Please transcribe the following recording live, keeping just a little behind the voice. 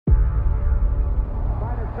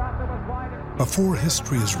Before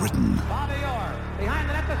history is written,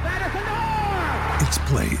 it's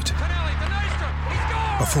played.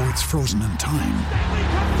 Before it's frozen in time,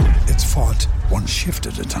 it's fought one shift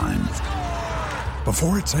at a time.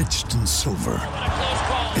 Before it's etched in silver,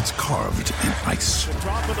 it's carved in ice.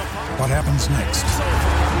 What happens next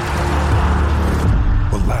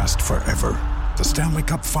will last forever. The Stanley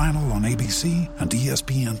Cup Final on ABC and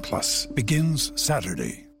ESPN Plus begins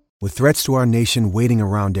Saturday. With threats to our nation waiting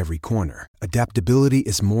around every corner, adaptability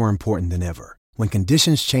is more important than ever. When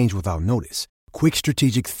conditions change without notice, quick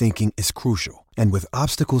strategic thinking is crucial. And with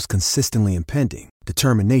obstacles consistently impending,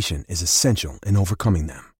 determination is essential in overcoming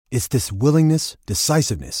them. It's this willingness,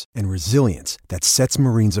 decisiveness, and resilience that sets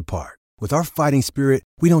Marines apart. With our fighting spirit,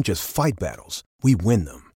 we don't just fight battles, we win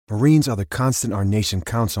them. Marines are the constant our nation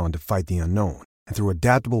counts on to fight the unknown. And through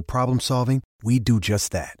adaptable problem solving, we do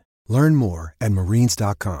just that. Learn more at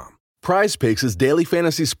marines.com. Prize Picks is daily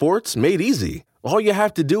fantasy sports made easy. All you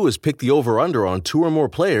have to do is pick the over-under on 2 or more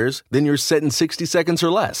players, then you're set in 60 seconds or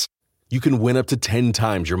less. You can win up to 10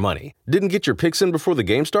 times your money. Didn't get your picks in before the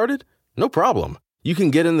game started? No problem. You can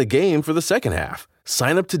get in the game for the second half.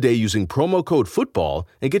 Sign up today using promo code FOOTBALL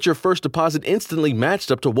and get your first deposit instantly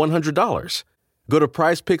matched up to $100. Go to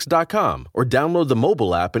prizepicks.com or download the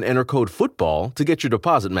mobile app and enter code FOOTBALL to get your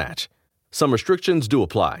deposit match. Some restrictions do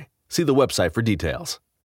apply. See the website for details.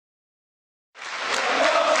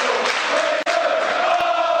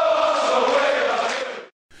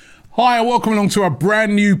 Hi, and welcome along to a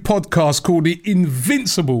brand new podcast called the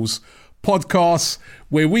Invincibles podcast,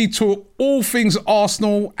 where we talk all things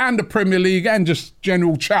Arsenal and the Premier League and just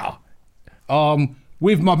general chatter.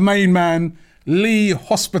 With my main man, Lee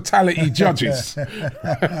Hospitality Judges.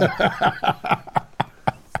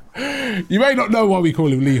 You may not know why we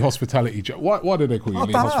call him Lee Hospitality Judges. Why do they call you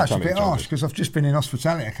Lee Hospitality Judges? It's a bit harsh because I've just been in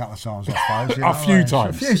hospitality a couple of times, I suppose. A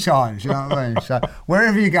few times, you know what I mean? So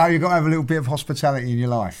wherever you go, you've got to have a little bit of hospitality in your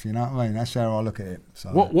life, you know what I mean? That's how I look at it. So,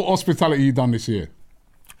 what hospitality you done this year?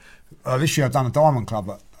 This year I've done a Diamond Club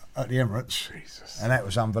at the Emirates. Jesus. And that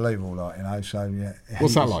was unbelievable, like, you know, so yeah.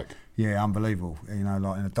 What's that like? Yeah, unbelievable. You know,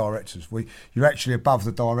 like in the directors, you're actually above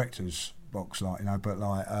the directors box, like, you know, but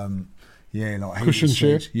like, yeah, like cushion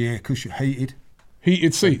seats. chair? Yeah,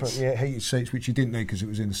 heated seats. But, yeah, heated seats, which you didn't need because it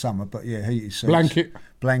was in the summer. But yeah, heated seats.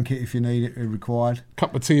 Blanket if you need it, required.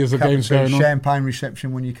 Cup of tea as the game's going on. Champagne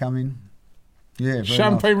reception when you come in. Yeah,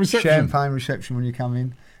 champagne reception. Champagne reception when you come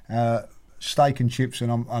in. Steak and chips, and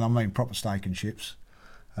I mean proper steak and chips.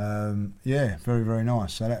 Yeah, very, very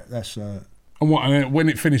nice. So that's. And when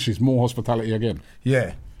it finishes, more hospitality again.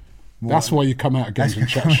 Yeah. That's why you come out of games and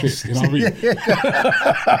chat shit, you know what I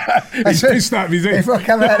mean? He's pissed out of his head. If I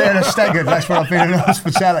come out there in a staggered, that's when I've been in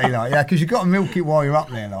hospitality, like, yeah, because you've got to milk it while you're up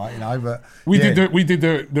there, like, you know, but... We did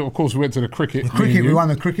of course, we went to the cricket. We won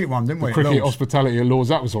the cricket one, didn't we? The cricket hospitality at Lords,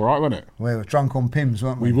 that was all right, wasn't it? We were drunk on Pims,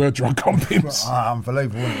 weren't we? We were drunk on Pims.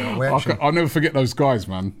 Unbelievable, wasn't it? I'll never forget those guys,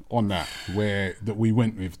 man, on that we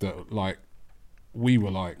went with, that, like, we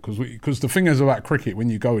were like, because the thing is about cricket, when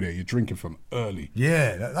you go there, you're drinking from early.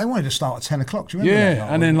 Yeah, they wanted to start at 10 o'clock. Do you remember that?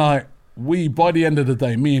 Yeah, and then like by the end of the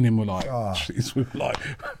day, me and him were like,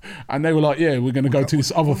 and they were like, yeah, we're going to go to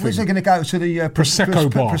this other thing. We're going to go to the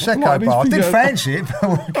Prosecco bar. Prosecco bar. I did fancy it,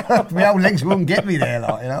 but my old legs wouldn't get me there,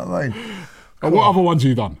 like, you know what I mean? And what other ones have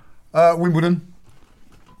you done? Wimbledon.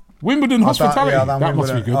 Wimbledon hospitality. I've done that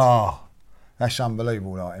Wimbledon. Must be good. Oh, that's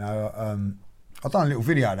unbelievable, like, you know. I've done a little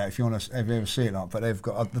video of that if you want to ever see it, like, but they've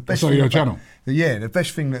got the best. That's on your channel. The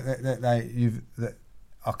best thing that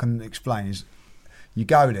I can explain is you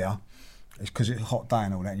go there, it's because it's a hot day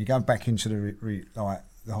and all that. And you go back into the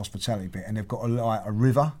hospitality bit, and they've got a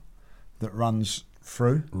river that runs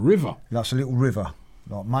through. River. That's a little river,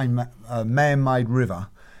 like man-made river,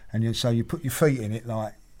 and so you put your feet in it,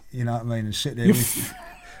 like, you know what I mean, and sit there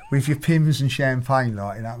with your Pims and champagne,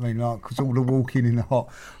 like, you know what I mean, like, because all the walking in the hot.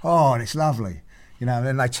 Oh, and it's lovely. You know, and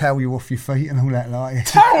then they towel you off your feet and all that, like.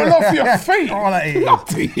 Towel off your feet?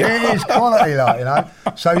 Quality. Yeah, it is quality, like, you know.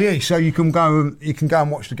 So yeah, so you can go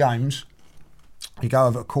and watch the games. You go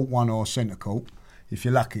over at court 1 or centre court, if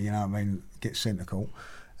you're lucky, you know what I mean, get centre court.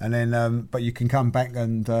 And then, but you can come back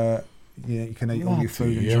and, you can eat all your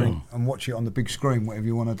food and drink and watch it on the big screen, whatever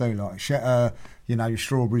you want to do, like, you know, your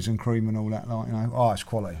strawberries and cream and all that, like, you know. Oh, it's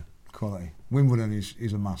quality. Wimbledon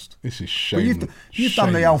is a must. This is shame. But you've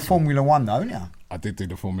done the old Formula 1 though, haven't you? I did do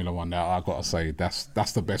the Formula 1 now. I've got to say, that's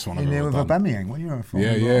the best one I've ever done. In there with Aubameyang, weren't you?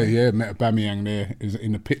 Yeah. Met Aubameyang there. Is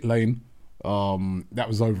in the pit lane. That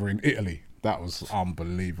was over in Italy. That was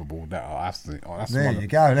unbelievable. There you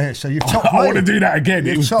go. There. So you've topped me. I want to do that again.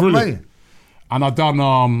 It was brilliant. And I've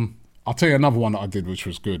done I'll tell you another one that I did, which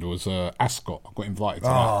was good, was Ascot. I got invited to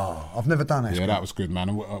that. Oh, I've never done Ascot. Yeah, that was good, man.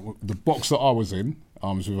 And, the box that I was in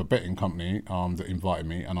was with a betting company that invited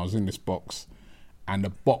me, and I was in this box, and the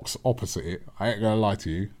box opposite it, I ain't going to lie to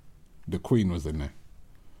you, the Queen was in there.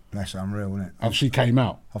 That's unreal, isn't it? And she came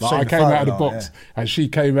out. I've Like, seen I the came photo, out of the like, box, and she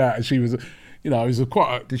came out, and she was, it was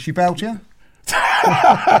quite a... Did she belt you?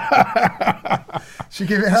 She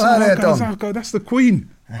give it hello there, Don. Go, that's the Queen.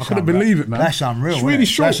 I couldn't believe it, man. That's unreal. She's really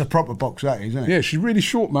short. That's a proper box, that is, isn't it? Yeah, she's really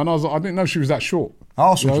short, man. I didn't know she was that short.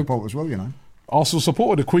 Arsenal supporter as well, you know. Arsenal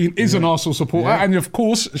supporter. The Queen is an Arsenal supporter, and of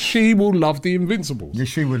course, she will love the Invincibles. Yeah,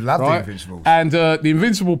 she would love the Invincibles. And the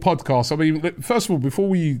Invincible podcast. I mean, first of all, before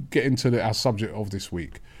we get into our subject of this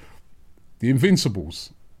week, the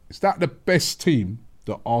Invincibles, is that the best team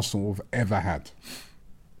that Arsenal have ever had?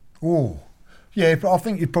 Oh, yeah, but I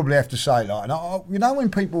think you'd probably have to say like, and when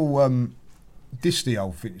people diss the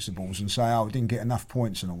old Invincibles and say, "Oh, we didn't get enough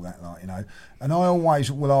points" and all that, and I always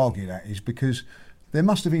will argue that is because there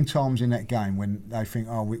must have been times in that game when they think,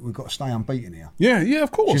 "Oh, we've got to stay unbeaten here." Yeah,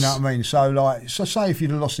 of course. Do you know what I mean? So, say if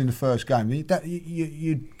you'd have lost in the first game,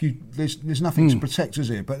 there's nothing to protect us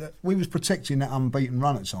here. But we was protecting that unbeaten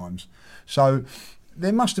run at times. So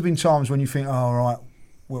there must have been times when you think, "Oh, all right,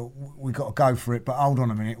 well, we've got to go for it." But hold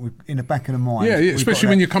on a minute, in the back of the mind. Yeah, especially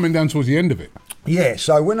when you're coming down towards the end of it. Yeah,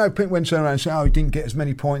 so when they went turn around and say, "Oh, you didn't get as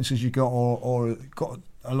many points as you got, or got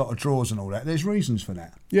a lot of draws and all that," there's reasons for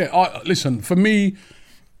that. Yeah, listen, for me,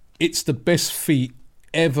 it's the best feat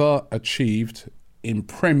ever achieved in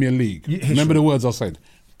Premier League. Remember the words I said?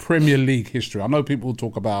 Premier League history. I know people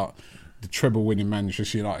talk about the treble-winning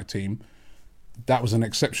Manchester United team. That was an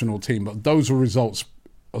exceptional team, but those were results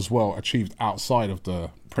as well achieved outside of the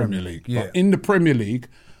Premier League. Yeah. But in the Premier League,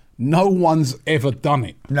 no one's ever done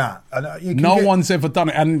it. Nah. One's ever done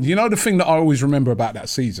it. And you know the thing that I always remember about that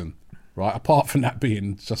season, right? Apart from that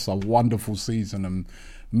being just a wonderful season and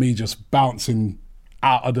me just bouncing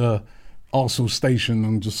out of the Arsenal station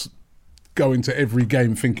and just going to every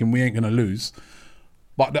game thinking we ain't going to lose.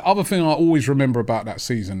 But the other thing I always remember about that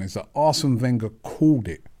season is that Arsene Wenger called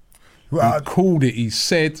it. He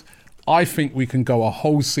said, "I think we can go a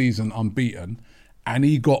whole season unbeaten." And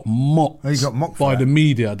he got mocked by the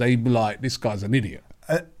media. They'd be like, "This guy's an idiot."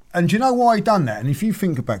 And do you know why he done that? And if you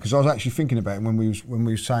think about it, because I was actually thinking about it when we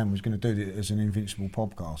were saying we was going to do it as an Invincible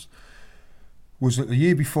podcast, was that the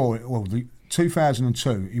year before,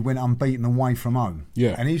 2002, he went unbeaten away from home.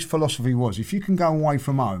 Yeah. And his philosophy was, if you can go away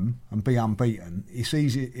from home and be unbeaten, it's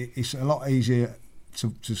easy. It's a lot easier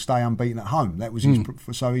to stay unbeaten at home. That was his.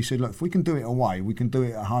 So he said, "Look, if we can do it away, we can do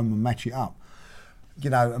it at home and match it up."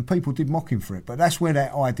 And people did mock him for it, but that's where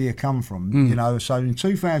that idea come from. So in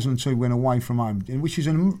 2002, went away from home, which is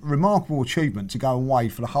a remarkable achievement to go away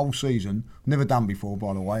for the whole season. Never done before,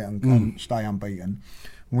 by the way, and stay unbeaten.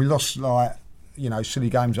 And we lost silly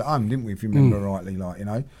games at home, didn't we? If you remember rightly,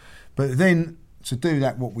 But then to do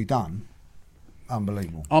that, what we done,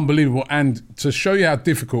 unbelievable. And to show you how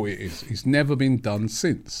difficult it is, it's never been done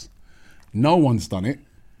since. No one's done it,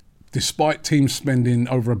 despite teams spending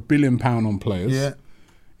over £1 billion on players. Yeah.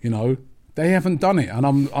 They haven't done it,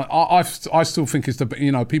 and I still think it's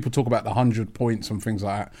people talk about the 100 points and things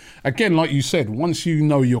like that. Again, like you said, once you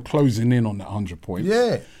know you're closing in on that 100 points,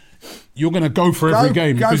 you're going to go for every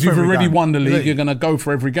game because you've already won the league. You're going to go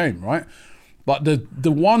for every game, right? But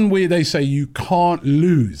the one where they say you can't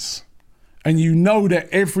lose, and you know that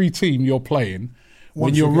every team you're playing,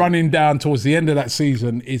 when you're running down towards the end of that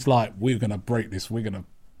season, it's like, we're going to break this. We're going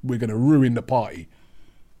to ruin the party.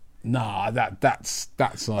 Nah, that's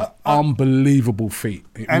an unbelievable feat.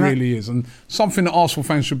 It really is, and something that Arsenal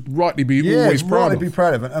fans should rightly be always proud of. Be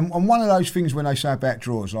proud of it. And one of those things when they say about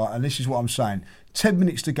draws, and this is what I'm saying: 10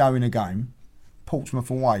 minutes to go in a game,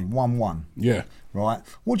 Portsmouth away, 1-1. Yeah. Right.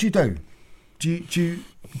 What do you do? Do you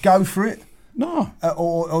go for it? No.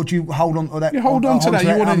 Or do you hold on to that? You hold on to that.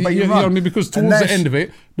 You want to, because towards the end of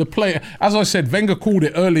it, the player, as I said, Wenger called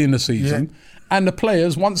it early in the season. Yeah. And the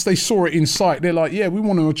players, once they saw it in sight, they're like, "Yeah, we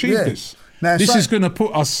want to achieve this. Now, this is going to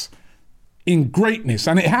put us in greatness,"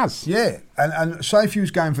 and it has. Yeah, and say if you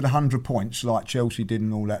was going for the 100 points like Chelsea did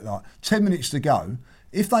and all that, 10 minutes to go,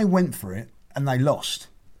 if they went for it and they lost,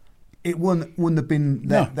 it wouldn't have been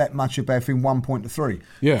that much a bad thing. 1 point to 3.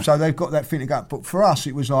 Yeah. So they've got that thing to go. But for us,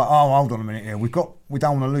 it was like, "Oh, hold on a minute here. We don't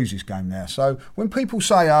want to lose this game now." So when people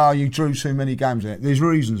say, "Oh, you drew too many games," there's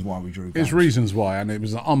reasons why we drew games. There's reasons why, and it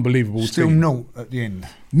was an unbelievable Still team. 0 at the end.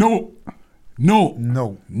 No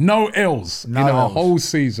L's in our L's. whole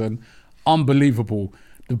season. Unbelievable.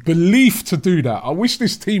 The belief to do that. I wish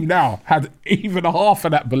this team now had even half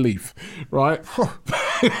of that belief, right?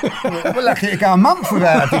 We're lucky to go a month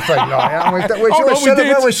without a defeat.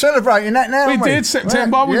 We're celebrating that now. We did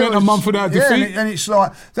September. We went a month without a defeat, and it's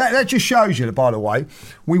like that just shows you. By the way,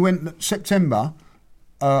 we went September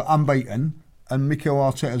unbeaten. And Mikel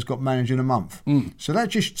Arteta's got manager in a month. So that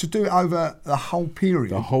just to do it over the whole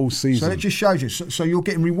period. The whole season. So that just shows you. So you're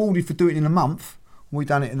getting rewarded for doing it in a month. We've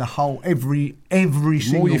done it in the whole, every single month.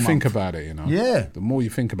 The more you think about it, Yeah. The more you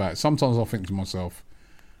think about it. Sometimes I think to myself,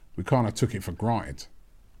 we kind of took it for granted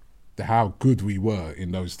how good we were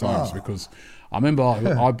in those times. Because I remember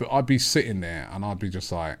I'd be sitting there and I'd be just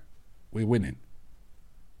like, we're winning.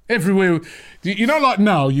 Everywhere. Like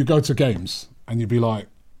now you go to games and you'd be like,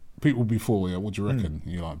 people before, what do you reckon?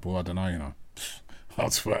 You're like, boy, I don't know, I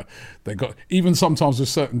swear. They got, even sometimes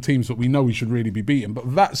there's certain teams that we know we should really be beating.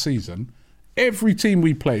 But that season, every team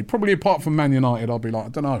we played, probably apart from Man United, I'll be like, I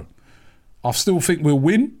don't know. I still think we'll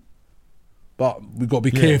win, but we've got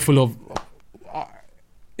to be careful of.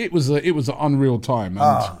 It was an unreal time.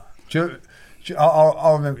 And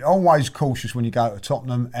I remember, always cautious when you go to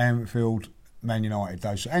Tottenham, Anfield, Man United,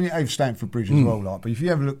 those, and Stamford Bridge as well. But if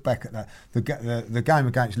you ever look back at that, the game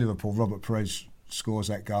against Liverpool, Robert Perez scores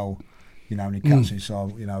that goal, and he cuts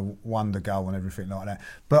inside, won the goal and everything like that.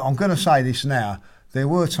 But I'm going to say this now. There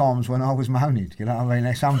were times when I was moaning, you know what I mean?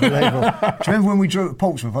 That's unbelievable. Do you remember when we drew at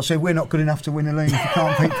Portsmouth? I said, we're not good enough to win the league if you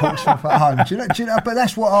can't beat Portsmouth at home. Do you know? But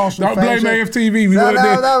that's what Arsenal fans... Don't blame AFTV. We weren't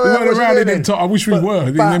around in them times. I wish we were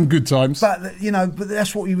in them good times. But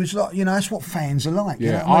that's what he was like. That's what fans are like.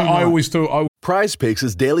 Yeah, I always thought... Prize Picks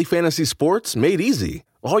is daily fantasy sports made easy.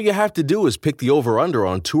 All you have to do is pick the over-under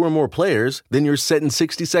on 2 or more players, then you're set in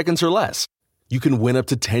 60 seconds or less. You can win up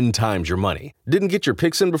to 10 times your money. Didn't get your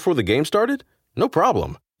picks in before the game started? No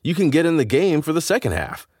problem. You can get in the game for the second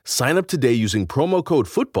half. Sign up today using promo code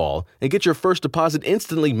FOOTBALL and get your first deposit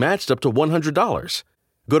instantly matched up to $100.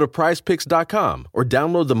 Go to prizepicks.com or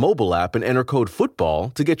download the mobile app and enter code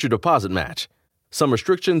FOOTBALL to get your deposit match. Some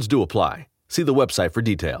restrictions do apply. See the website for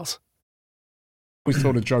details. We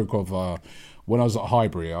told a joke of when I was at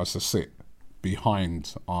Highbury, I used to sit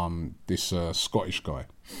behind this Scottish guy.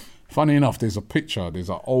 Funny enough, there's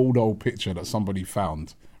an old picture that somebody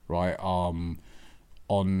found, right?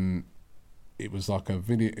 It was like a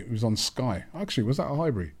video, it was on Sky. Actually, was that at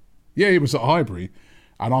Highbury? Yeah, it was at Highbury.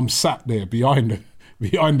 And I'm sat there behind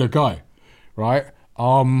the guy, right?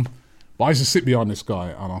 But I used to sit behind this guy,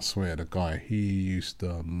 and I swear, the guy, he used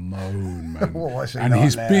to moan, man. And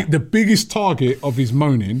the biggest target of his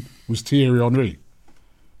moaning was Thierry Henry.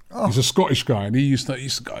 Oh. He's a Scottish guy, and he used to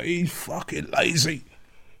go, he's fucking lazy.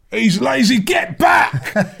 He's lazy, get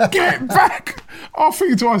back! Get back! I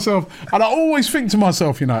think to myself, and I always think to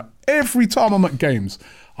myself, every time I'm at games,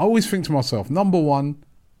 I always think to myself, number one,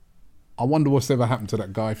 I wonder what's ever happened to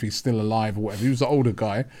that guy, if he's still alive or whatever. He was an older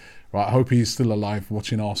guy, right? I hope he's still alive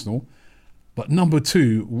watching Arsenal. But number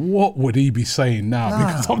two, what would he be saying now?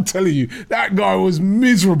 Because I'm telling you, that guy was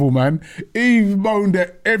miserable, man. He moaned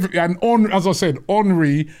at every... And as I said,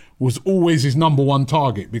 Henry was always his number one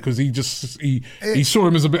target because he saw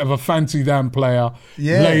him as a bit of a fancy damn player,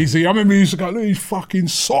 lazy. I remember he used to go, look, his fucking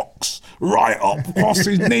socks right up across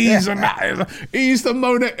his knees and that. He used to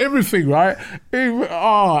moan at everything, right?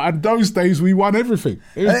 And those days we won everything.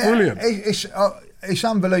 It was brilliant. It's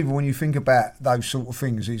unbelievable when you think about those sort of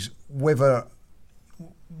things, is what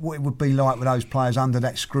it would be like with those players under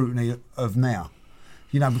that scrutiny of now.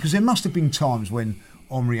 Because there must have been times when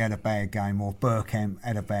Henry had a bad game, or Bergkamp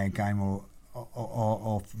had a bad game, or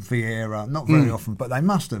Vieira, not very often, but they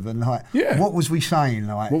must have. And what was we saying?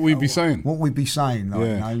 What we'd be saying? What we'd be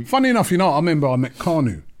saying? Funny enough, I remember I met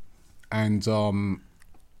Kanu, and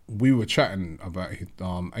we were chatting about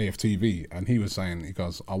AFTV, and he was saying, he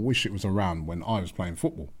goes, I wish it was around when I was playing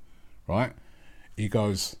football, right? He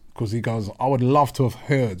goes, I would love to have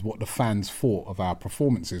heard what the fans thought of our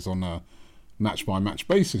performances on a match-by-match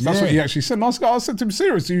basis. That's what he actually said. And I said to him,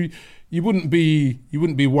 seriously, you wouldn't be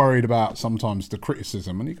worried about sometimes the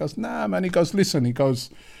criticism. And he goes, nah, man. He goes, listen. He goes,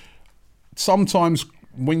 sometimes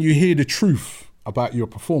when you hear the truth about your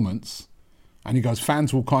performance, and he goes,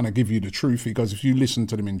 fans will kind of give you the truth. He goes, if you listen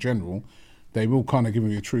to them in general, they will kind of give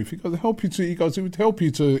you the truth. He goes, it would help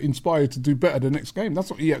you to inspire you to do better the next game.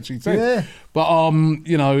 That's what he actually said. Yeah. But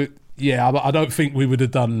I don't think we would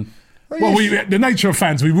have done. The nature of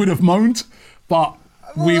fans, we would have moaned, but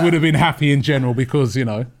we would have been happy in general because,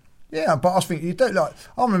 Yeah, but I think you do. Like,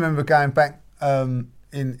 I remember going back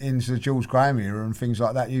into the George Graham era and things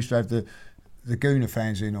like that. You used to have the Gooner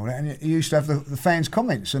fans in all that, and you used to have the fans'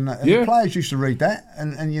 comments, and the players used to read that,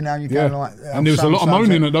 and you go like... And there was a lot of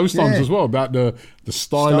moaning at those times as well about the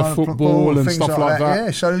style of football and stuff like that.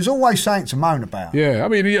 Yeah, so there's always something to moan about. Yeah, I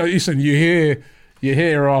mean, listen, you hear you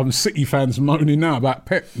hear City fans moaning now about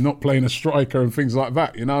Pep not playing a striker and things like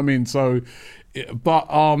that. You know what I mean? So, but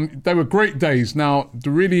they were great days. Now,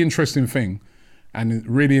 the really interesting thing, and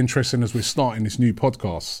really interesting as we're starting this new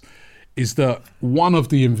podcast, is that one of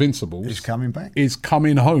the Invincibles is coming back. Is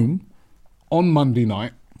coming home on Monday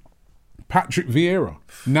night. Patrick Vieira,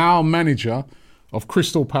 now manager of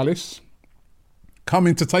Crystal Palace,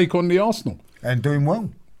 coming to take on the Arsenal. And doing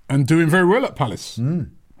well. And doing very well at Palace.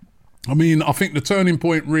 I mean, I think the turning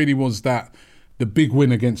point really was that the big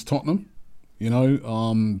win against Tottenham,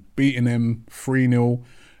 beating them 3-0,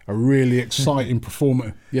 a really exciting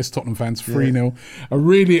performance. Yes, Tottenham fans, 3-0. A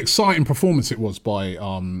really exciting performance it was by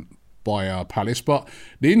Palace. But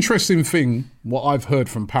the interesting thing, what I've heard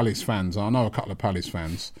from Palace fans, I know a couple of Palace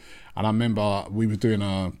fans, and I remember we were doing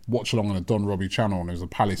a watch along on the Don Robbie channel, and there was a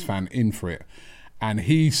Palace fan in for it. And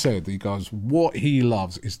he goes, what he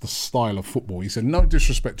loves is the style of football. He said, no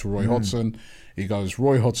disrespect to Roy Hodgson. He goes,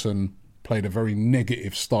 Roy Hodgson played a very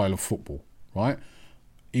negative style of football, right?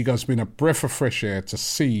 He goes, it's been a breath of fresh air to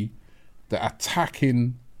see the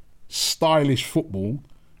attacking, stylish football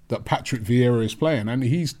that Patrick Vieira is playing. And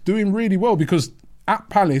he's doing really well because at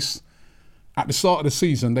Palace, at the start of the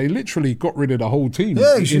season, they literally got rid of the whole team.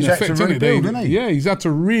 Yeah, he's had to rebuild, didn't he? Yeah, he's had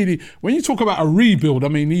to really... When you talk about a rebuild, I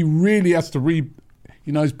mean, he really has to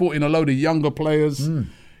he's brought in a load of younger players,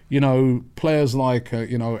 players like,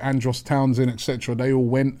 Andros Townsend, etc. They all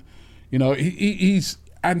went, he's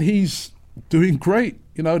doing great.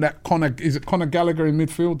 That Conor Gallagher in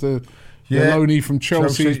midfield, the loanee from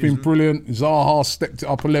Chelsea has been brilliant. Zaha stepped it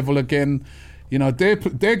up a level again. They're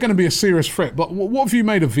going to be a serious threat. But what have you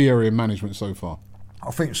made of Vieira in management so far?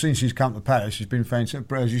 I think since he's come to Palace, he's been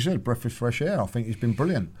fantastic. As you said, breath of fresh air. I think he's been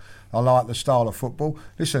brilliant. I like the style of football.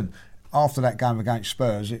 Listen, after that game against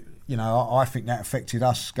Spurs, I think that affected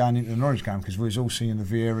us going into the Norwich game because we was all singing the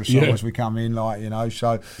Vieira song as we come in,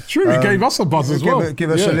 so. True, it gave us a buzz as well.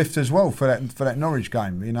 Give us a lift as well for that Norwich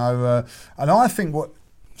game, and I think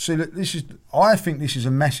I think this is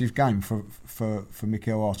a massive game for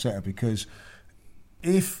Mikel Arteta because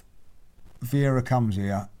if Vieira comes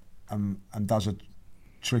here and does a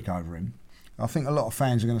trick over him, I think a lot of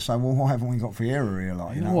fans are going to say, well, why haven't we got Vieira here?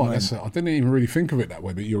 You know what? I didn't even really think of it that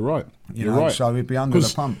way, but you're right. You're right. So he'd be under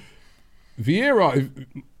the pump. Vieira,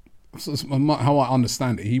 how I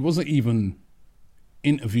understand it, he wasn't even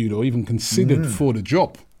interviewed or even considered for the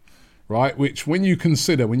job, right? Which when you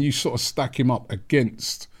sort of stack him up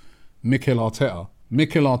against Mikel Arteta,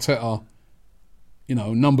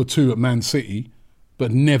 number 2 at Man City,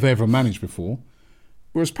 but never ever managed before.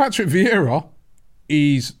 Whereas Patrick Vieira,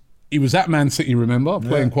 he was at Man City, remember,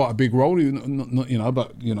 playing quite a big role. Not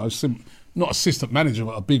assistant manager,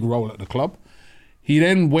 but a big role at the club. He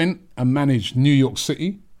then went and managed New York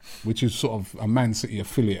City, which is sort of a Man City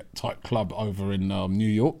affiliate type club over in New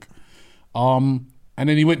York. And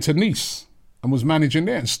then he went to Nice and was managing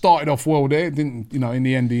there and started off well there. Didn't, in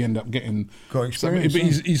the end, he ended up getting... Got experience. But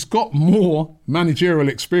he's got more managerial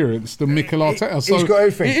experience than Mikel Arteta. So he's got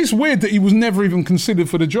everything. It is weird that he was never even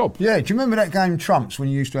considered for the job. Yeah, do you remember that game Trumps when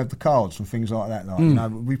you used to have the cards and things like that?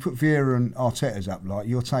 We put Vieira and Arteta's up.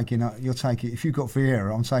 You're taking. If you've got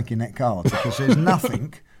Vieira, I'm taking that card because there's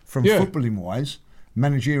nothing from footballing wise,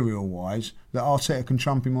 managerial wise, that Arteta can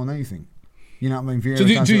trump him on anything. You know what I mean?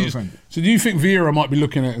 Vieira so do you think Vieira might be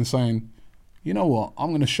looking at it and saying, you know what, I'm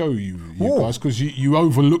going to show you guys because you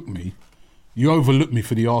overlooked me. You overlooked me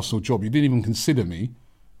for the Arsenal job. You didn't even consider me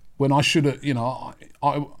when I should have,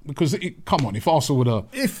 because come on, if Arsenal would have,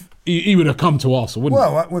 he would have come to Arsenal, wouldn't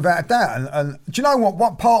he? Well, without a doubt. And do you know what?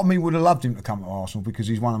 What part of me would have loved him to come to Arsenal because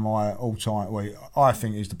he's one of my all-time. I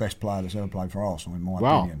think he's the best player that's ever played for Arsenal, in my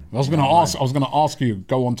opinion. I was going to ask you.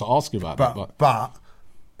 Go on to ask you about that. But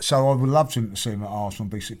so I would love him to see him at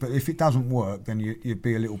Arsenal, but if it doesn't work, then you'd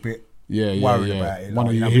be a little bit. Worried about it. One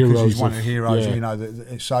of your heroes. Because he's one of the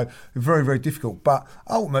heroes, so very, very difficult. But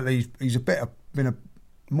ultimately, he's been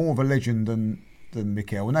more of a legend than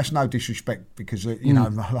Mikel, and that's no disrespect because like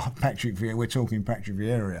Patrick Vieira, we're talking Patrick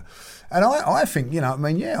Vieira, and I think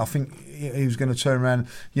I think he was going to turn around.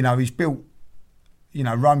 He's built.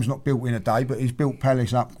 Rome's not built in a day, but he's built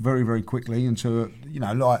Palace up very, very quickly into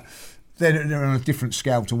They're on a different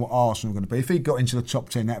scale to what Arsenal are going to be. If he got into the top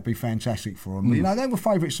 10, that'd be fantastic for them. They were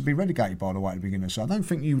favourites to be relegated, by the way, at the beginning. So I don't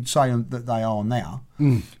think you would say that they are now.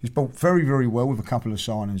 He's bought very, very well with a couple of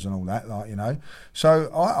signings and all that,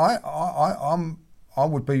 So I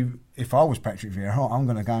would be, if I was Patrick Vieira, I'm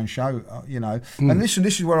going to go and show, And listen,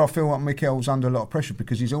 this is where I feel like Mikel's under a lot of pressure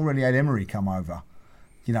because he's already had Emery come over,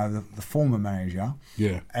 the former manager,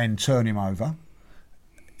 and turn him over.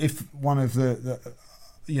 If one of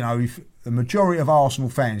if the majority of Arsenal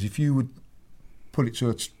fans, if you would put it to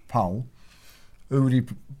a poll, who would he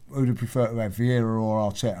prefer to have, Vieira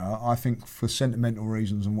or Arteta? I think for sentimental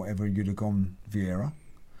reasons and whatever, he'd have gone Vieira.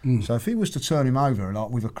 So if he was to turn him over, like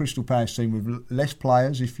with a Crystal Palace team with less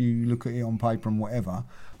players, if you look at it on paper and whatever,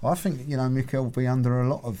 I think, Mikel will be under a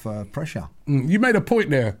lot of pressure. You made a point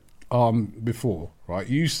there before, right?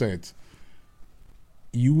 You said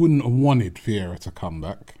you wouldn't have wanted Vieira to come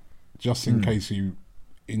back just in case he,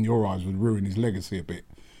 in your eyes, would ruin his legacy a bit.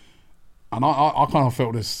 And I kind of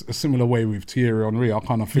felt this a similar way with Thierry Henry. I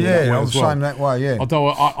kind of feel that way I as was well. saying that way, yeah. Although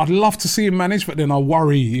I'd love to see him manage, but then I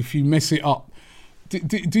worry if you mess it up.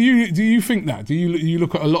 Do you think that? Do you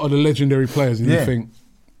look at a lot of the legendary players and you think,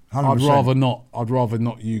 100%. I'd rather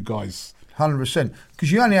not you guys. 100%. Because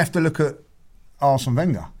you only have to look at Arsene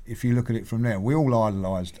Wenger. If you look at it from there, we all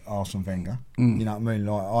idolised Arsene Wenger. You know what I mean?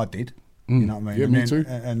 Like I did. You know what I mean? Yeah, and me then, too.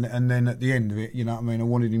 And then at the end of it, you know what I mean? I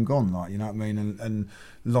wanted him gone. Like, you know what I mean? And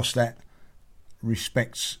lost that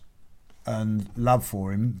respect and love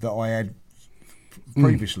for him that I had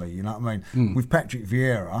previously. You know what I mean? With Patrick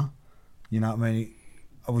Vieira, you know what I mean?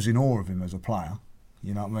 I was in awe of him as a player.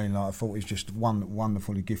 You know what I mean? Like I thought he's just one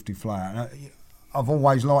wonderfully gifted player. And I've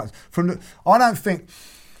always liked I don't think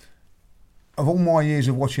of all my years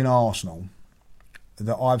of watching Arsenal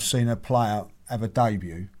that I've seen a player have a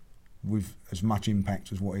debut with as much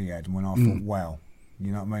impact as what he had. And when I thought, wow,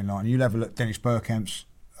 you know what I mean? Like, and you'll have a look. Dennis Bergkamp's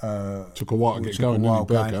took a while to get going.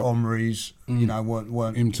 Omri's, you know,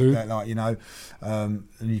 weren't him too. That, like, you know, and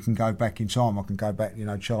you can go back in time. I can go back. You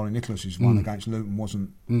know, Charlie Nicholas's one against Luton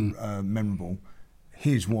wasn't memorable.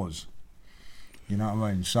 His was. You know what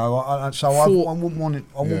I mean? So I wouldn't want it.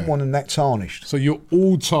 I wouldn't want him that tarnished. So your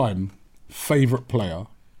all-time favourite player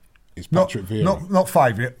is Patrick Vieira. Not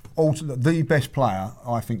favourite. The best player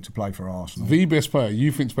I think to play for Arsenal. The best player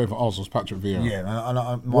you think to play for Arsenal is Patrick Vieira. Yeah,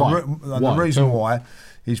 and Why? The reason why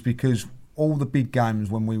is because all the big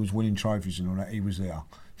games when we was winning trophies and all that, he was there.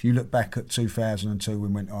 If you look back at 2002, we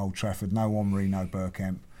went to Old Trafford, no Omri, no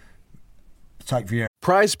Bergkamp. Take Vieira.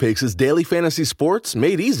 Prize Picks is daily fantasy sports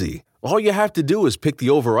made easy. All you have to do is pick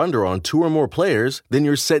the over-under on 2 or more players, then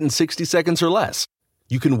you're set in 60 seconds or less.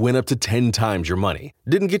 You can win up to 10 times your money.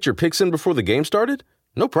 Didn't get your picks in before the game started?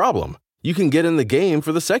 No problem. You can get in the game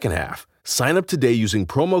for the second half. Sign up today using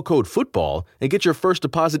promo code FOOTBALL and get your first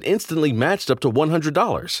deposit instantly matched up to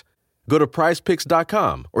 $100. Go to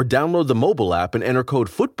prizepicks.com or download the mobile app and enter code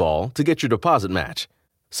FOOTBALL to get your deposit match.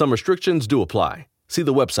 Some restrictions do apply. See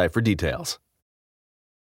the website for details.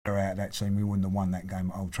 Out of that team, we wouldn't have won that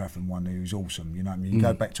game at Old Trafford. He was awesome. You know what I mean? You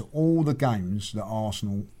go back to all the games that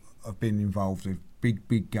Arsenal have been involved in,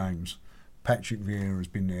 big games. Patrick Vieira has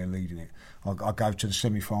been there leading it. I go to the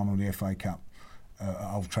semi-final of the FA Cup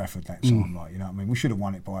at Old Trafford that time. Like, you know what I mean? We should have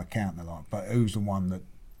won it by a counter, like, but who's the one that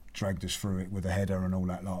dragged us through it with a header and all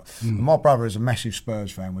that lot? And my brother, as a massive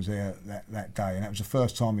Spurs fan, was there that day, and that was the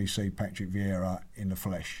first time he see Patrick Vieira in the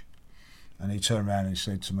flesh. And he turned around and he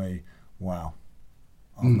said to me, "Wow,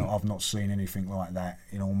 I've not seen anything like that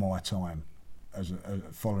in all my time as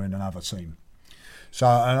following another team." So,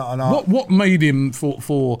 what made him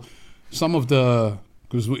for some of the,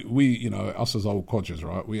 because we you know, us as old codgers,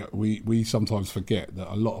 right? We sometimes forget that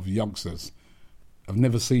a lot of youngsters have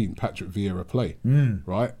never seen Patrick Vieira play,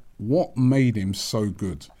 right? What made him so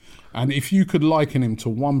good? And if you could liken him to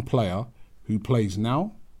one player who plays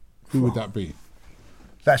now, who would that be?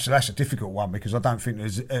 That's a difficult one, because I don't think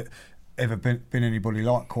there's ever been anybody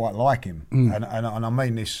quite like him. And I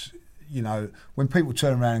mean this, you know, when people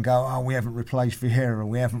turn around and go, "Oh, we haven't replaced Vieira,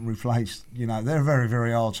 we haven't replaced," you know, they're very,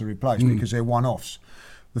 very hard to replace because they're one-offs.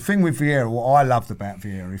 The thing with Vieira, what I loved about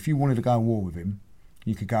Vieira, if you wanted to go to war with him,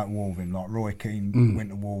 you could go to war with him. Like Roy Keane went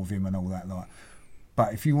to war with him and all that. Like,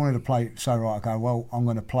 but if you wanted to play, so right, I go, "Well, I'm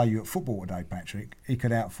going to play you at football today, Patrick." He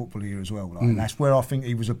could out-football you as well. Like, and that's where I think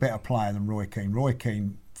he was a better player than Roy Keane. Roy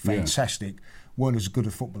Keane, fantastic. Weren't as good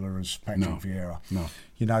a footballer as Patrick Vieira. No.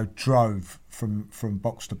 You know, drove from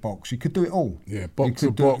box to box. He could do it all. Yeah, box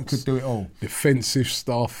to box. He could do it all. Defensive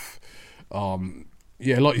stuff.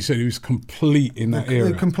 Yeah, like you said, he was complete in that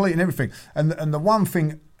area. Complete in everything. And the one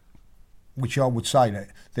thing which I would say, that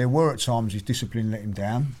there were at times his discipline let him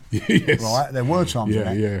down. Yes. Right? There were times of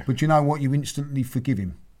that. But you know what? You instantly forgive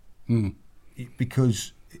him.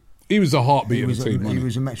 Because he was the heartbeat of the team. He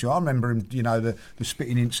was a match. I remember him, you know, the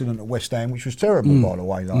spitting incident at West Ham, which was terrible, by the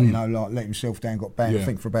way. Like, you know, like let himself down, got banned, I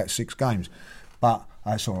think, for about 6 games. But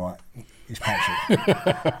that's all right. It's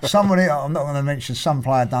Patrick. Somebody, I'm not going to mention, some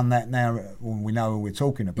player done that now. When we know who we're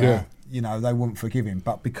talking about. Yeah. You know, they wouldn't forgive him.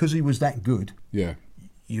 But because he was that good,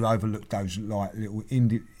 you overlooked those like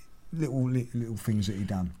little things that he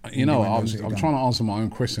done. You know, I'm trying to answer my own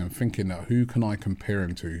question, thinking that who can I compare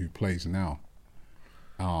him to who plays now?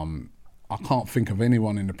 I can't think of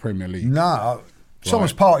anyone in the Premier League. No.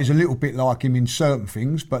 Thomas Partey's a little bit like him in certain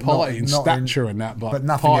things, but Partey in not stature and that, but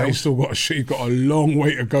nothing Partey's else. still got a long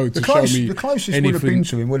way to go to show me The closest anything. would have been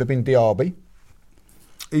to him would have been Diaby.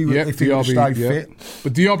 If he would have stayed fit.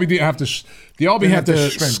 But Diaby didn't have the. Diaby had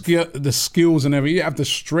the skills and everything. He had the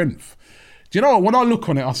strength. Do you know what? When I look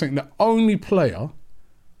on it, I think the only player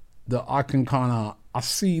that I can I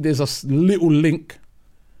see there's a little link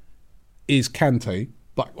is Kante,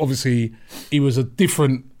 but obviously he was a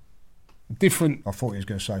different. I thought he was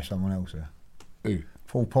going to say someone else there. Who?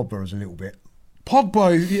 Paul Pogba was a little bit.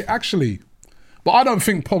 Pogba, yeah, actually, but I don't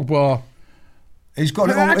think Pogba. He's got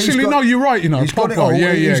it all. Actually, no, you're right. You know, he's got Pogba. It all.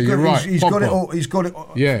 You're right. He's got it all. He's got it.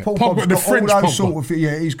 Yeah, Paul Pogba, the got French all those Pogba. sort of.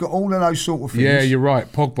 Yeah, he's got all of those sort of things. Yeah, you're right.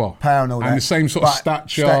 Pogba. Power and all that. And the same sort of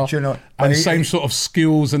stature and the same sort of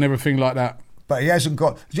skills and everything like that. But he hasn't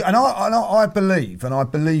got. And I believe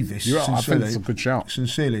this you're right, sincerely. I think it's a good shout.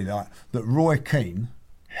 Sincerely, that Roy Keane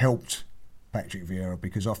helped Patrick Vieira,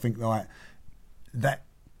 because I think that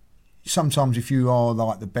sometimes if you are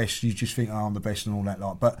like the best, you just think, oh, I'm the best and all that.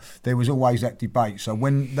 But there was always that debate. So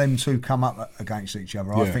when them two come up against each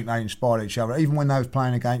other, I think they inspired each other, even when they was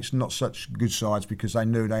playing against not such good sides, because they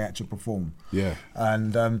knew they had to perform. Yeah.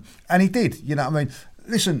 And he did. You know what I mean?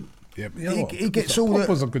 Listen, he gets all the.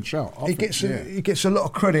 Was a good shout. He gets a lot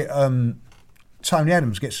of credit. Tony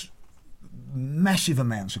Adams gets massive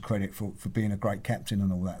amounts of credit for being a great captain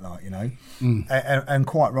and all that, and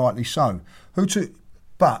quite rightly so.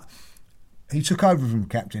 But he took over from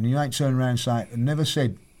captain. You ain't turned around and never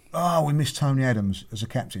said, "Oh, we miss Tony Adams as a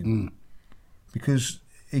captain," because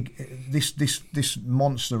this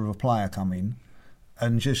monster of a player come in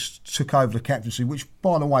and just took over the captaincy, which,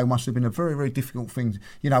 by the way, must have been a very, very difficult thing.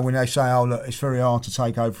 You know, when they say, "Oh, look, it's very hard to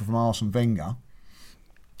take over from Arsene Wenger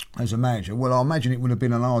as a manager." Well, I imagine it would have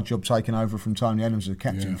been a hard job taking over from Tony Adams as a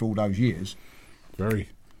captain for all those years. Very.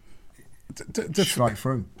 Straight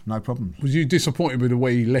through, no problems. Was you disappointed with the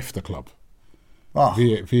way he left the club?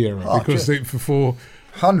 Vieira, because for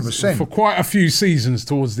 100%. For quite a few seasons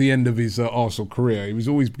towards the end of his Arsenal career, he was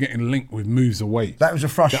always getting linked with moves away. That was a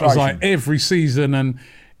frustration. That was like every season, and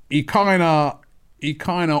he kind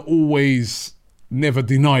of always never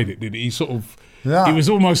denied it, did he? He sort of, it was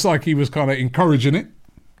almost like he was kind of encouraging it.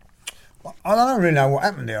 I don't really know what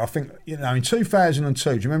happened there. I think, in 2002,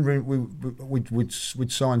 do you remember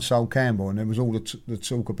we'd signed Sol Campbell, and there was all the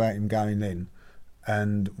talk about him going then,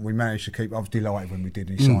 and we managed to keep. I was delighted when we did,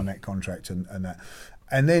 and he signed that contract and that.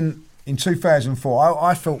 And then in 2004,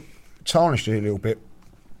 I felt tarnished a little bit,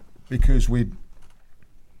 because we'd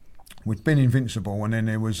been invincible, and then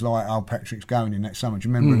there was like, oh, Patrick's going in that summer. Do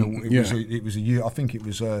you remember? It was a year. I think it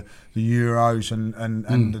was the Euros,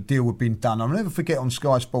 and the deal had been done. I'll never forget, on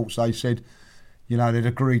Sky Sports they said, they'd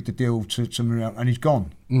agreed the deal to move out, and he's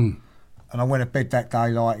gone. And I went to bed that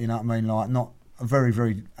day, not very,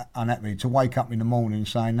 very unhappy, to wake up in the morning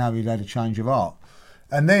saying, no, he'd had a change of heart.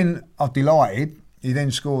 And then I'm delighted. He then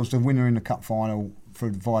scores the winner in the cup final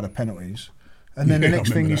via the penalties. And then the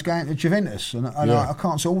next thing he's going to Juventus, and I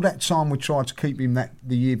can't. So all that time we tried to keep him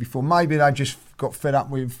the year before. Maybe they just got fed up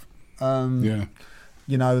with, him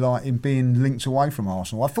being linked away from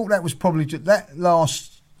Arsenal. I thought that was probably that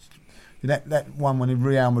one when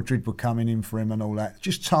Real Madrid were coming in for him and all that,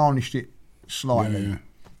 just tarnished it slightly.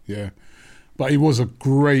 Yeah. But he was a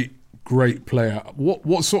great player.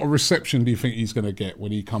 What sort of reception do you think he's going to get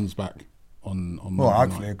when he comes back on? Well,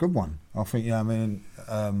 hopefully a good one. I think.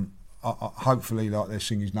 Hopefully, they'll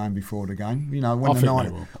sing his name before the game.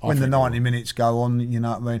 When the 90 minutes go on,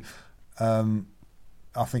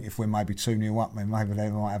 I think if we're maybe 2-0 up, maybe they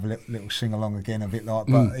might have a little sing along again, a bit like.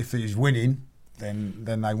 But if he's winning, then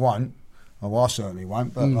they won't. Well, I certainly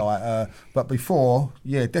won't. But but before,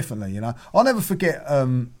 definitely. I'll never forget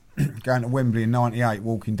going to Wembley in '98,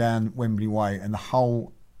 walking down Wembley Way, and the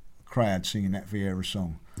whole crowd singing that Vieira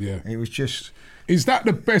song. Yeah, it was just. Is that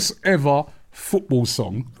the best ever football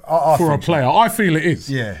song for a player? So. I feel it is.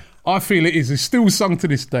 Yeah. I feel it is. It's still sung to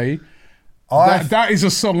this day. That is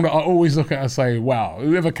a song that I always look at and say, wow,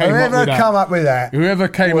 whoever came up with that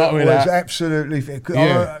was absolutely...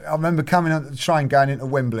 I remember coming on the train going into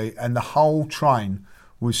Wembley, and the whole train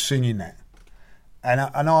was singing that. And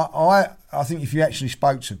I think if you actually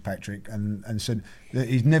spoke to Patrick and said that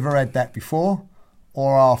he's never had that before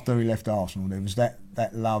or after he left Arsenal, there was that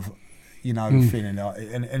love... the feeling,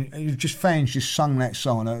 and just fans just sung that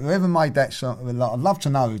song. Whoever made that song, I'd love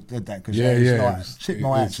to know who did that, because tip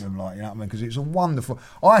my hat to them, you know what I mean? Because it's a wonderful.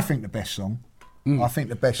 I think the best song. I think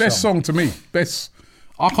the best song to me.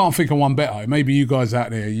 I can't think of one better. Maybe you guys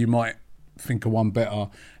out there, you might think of one better.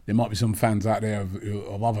 There might be some fans out there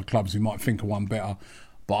of other clubs who might think of one better.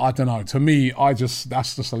 But I don't know. To me,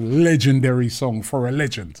 that's just a legendary song for a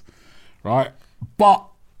legend, right? But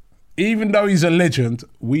even though he's a legend,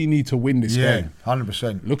 we need to win this game.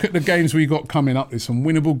 100%. Look at the games we got coming up. There's some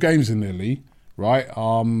winnable games in there, Lee, right?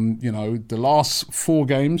 The last 4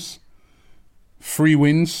 games, 3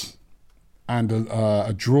 wins and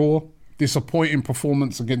a draw. Disappointing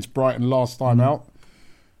performance against Brighton last time out.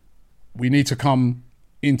 We need to come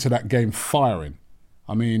into that game firing.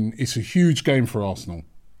 I mean, it's a huge game for Arsenal.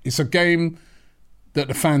 It's a game that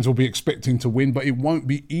the fans will be expecting to win, but it won't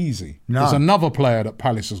be easy. No. There's another player that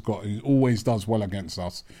Palace has got who always does well against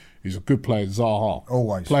us. He's a good player, Zaha.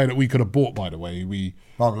 Always. Player that we could have bought, by the way.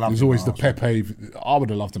 There's always the Pepe. I would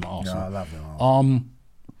have loved him at Arsenal. Yeah, I love him.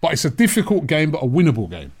 But it's a difficult game, but a winnable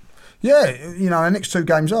game. Yeah, our next 2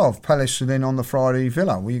 games are Palace and then on the Friday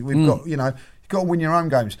Villa. We've got, you've got to win your own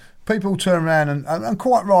games. People turn around and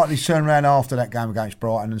quite rightly turn around after that game against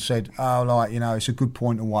Brighton and said, it's a good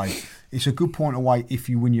point away. It's a good point away if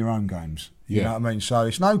you win your own games. You know what I mean? So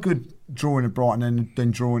it's no good drawing at Brighton and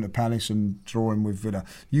then drawing at Palace and drawing with Villa.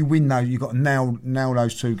 You win those, you've got to nail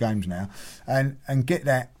those 2 games now and get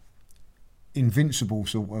that invincible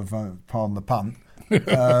sort of, pardon the pun,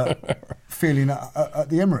 feeling at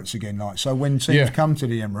the Emirates again. So when teams come to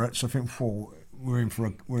the Emirates, I think, we're in for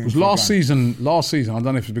a Because last season, I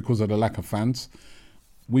don't know if it's because of the lack of fans,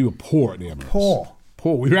 we were poor at the Emirates.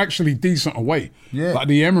 Poor. We were actually decent away. Yeah. But at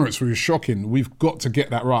the Emirates, we were shocking. We've got to get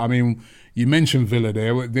that right. I mean, you mentioned Villa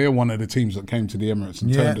there. They're one of the teams that came to the Emirates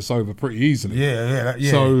and turned us over pretty easily.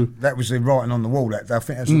 So that was the writing on the wall. I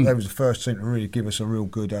think that was the first team to really give us a real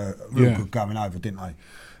good going over, didn't they?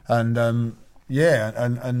 And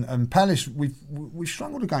and Palace, we've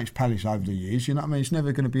struggled against Palace over the years. You know what I mean? It's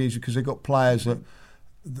never going to be easy because they've got players that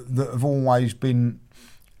have always been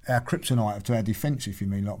our kryptonite to our defence, if you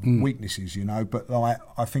mean, weaknesses, But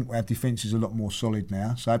I think our defence is a lot more solid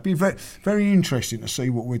now. So it'd be very, very interesting to see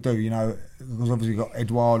what we do, because obviously you've got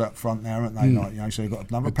Edouard up front there, haven't they? So you've got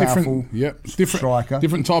another powerful striker.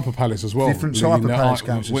 Different type of Palace as well. Different type of Palace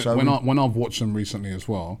games. When I've watched them recently as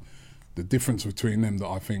well, the difference between them that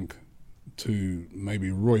I think to maybe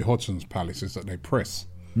Roy Hodgson's Palace is that they press.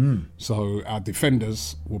 So our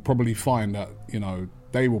defenders will probably find that,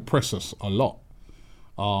 they will press us a lot.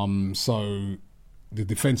 So the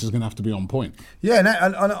defence is going to have to be on point. Yeah,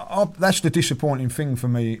 and that's the disappointing thing for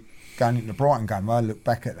me going into the Brighton game. I look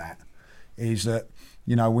back at that, is that,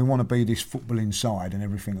 we want to be this footballing side and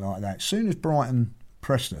everything like that. As soon as Brighton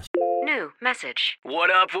pressed us. New message. What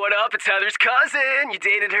up? It's Heather's cousin. You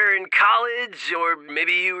dated her in college, or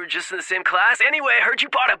maybe you were just in the same class. Anyway, I heard you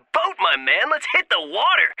bought a boat, my man. Let's hit the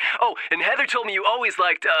water. Oh, and Heather told me you always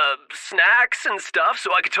liked snacks and stuff,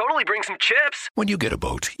 so I could totally bring some chips. When you get a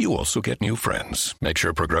boat, you also get new friends. Make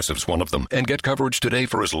sure Progressive's one of them, and get coverage today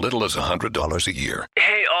for as little as $100 a year.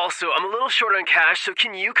 Hey, also, I'm a little short on cash, so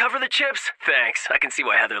can you cover the chips? Thanks. I can see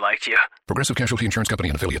why Heather liked you. Progressive Casualty Insurance Company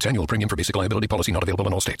and affiliates. Annual premium for basic liability policy not available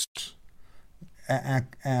in all states.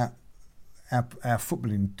 Our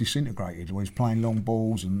footballing disintegrated. We're playing long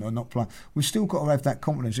balls and not playing. We've still got to have that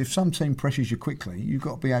confidence. If some team pressures you quickly, you've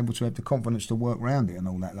got to be able to have the confidence to work around it and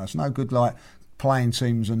all that. It's no good playing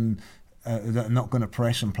teams and that are not going to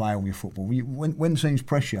press and play all your football. When teams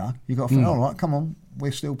press you, you've got to think, all right, come on,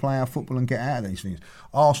 we'll still play our football and get out of these things.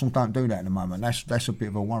 Arsenal don't do that at the moment. That's a bit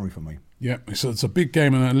of a worry for me. Yeah, it's a big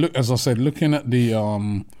game. And look, as I said, looking at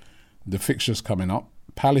the fixtures coming up,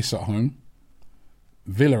 Palace at home,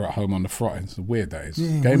 Villa at home on the Friday. It's weird, that is.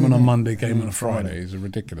 Yeah, game on a Monday, game on a Friday is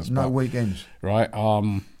ridiculous. No weekends. Right.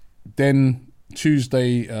 Then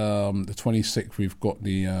Tuesday, the 26th, we've got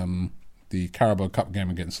the Carabao Cup game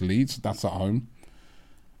against Leeds. That's at home.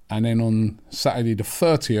 And then on Saturday the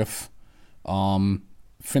 30th,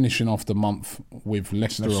 finishing off the month with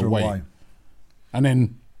Leicester away. And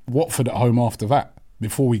then Watford at home after that,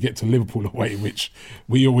 before we get to Liverpool away, which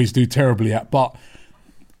we always do terribly at. But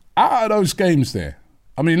out of those games there,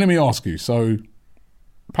 I mean, let me ask you. So,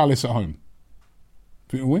 Palace at home.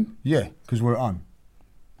 Think we'll win? Yeah, because we're at home.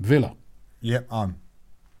 Villa? Yep, home.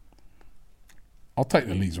 I'll take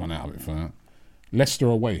the Leeds one out of it for that. Leicester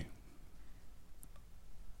away.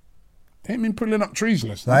 They ain't been pulling up trees,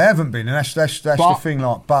 Leicester. They haven't been, and that's the thing.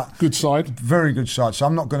 But good side. Very good side. So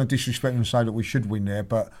I'm not going to disrespect them and say that we should win there,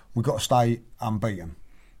 but we've got to stay unbeaten.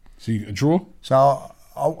 So you a draw? So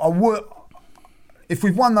I would... If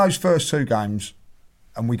we've won those first 2 games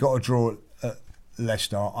and we got a draw at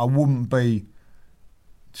Leicester, I wouldn't be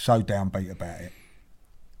so downbeat about it.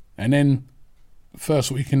 And then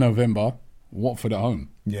first week in November, Watford at home.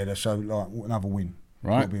 Yeah, so another win.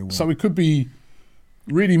 Right. Win. So we could be,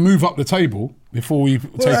 really move up the table before we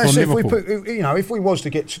take on Liverpool. If we was to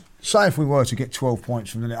get, say, if we were to get 12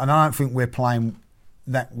 points from the, and I don't think we're playing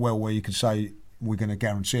that well where you could say we're going to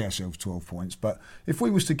guarantee ourselves 12 points. But if we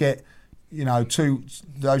was to get,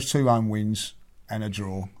 those 2 home wins and a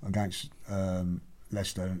draw against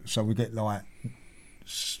Leicester, so we get like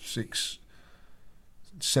 6,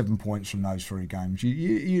 7 points from those 3 games.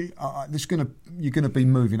 You're going to be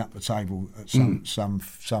moving up the table at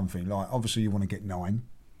something. Like obviously you want to get 9,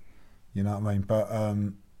 you know what I mean. But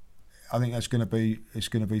I think it's going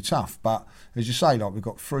to be tough. But as you say, like we've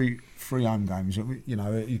got 3 home games.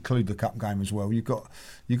 Include the cup game as well. You've got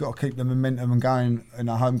to keep the momentum and going in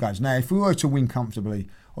our home games. Now, if we were to win comfortably,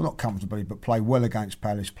 or not comfortably, but play well against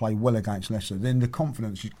Palace, play well against Leicester, then the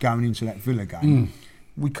confidence is going into that Villa game.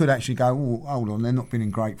 We could actually go, oh, hold on, they're not been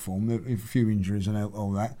in great form. There a few injuries and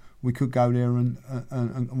all that. We could go there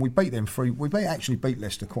and we beat them 3. We actually beat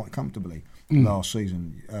Leicester quite comfortably last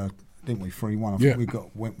season, didn't we? 3-1. I think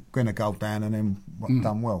we went a goal down and then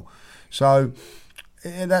done well. So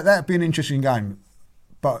that'd be an interesting game.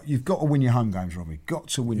 But you've got to win your home games, Robbie. Got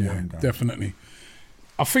to win your home games. Definitely.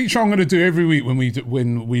 A feature I'm going to do every week when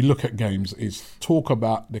we look at games is talk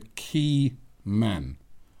about the key man.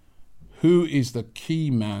 Who is the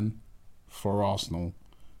key man for Arsenal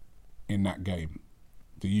in that game,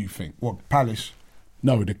 do you think? What, Palace?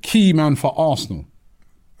 No, the key man for Arsenal.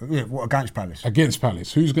 Yeah, what, against Palace? Against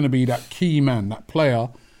Palace. Who's going to be that key man, that player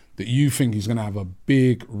that you think is going to have a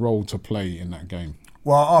big role to play in that game?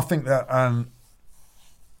 Well, I think that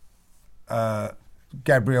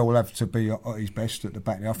Gabriel will have to be at his best at the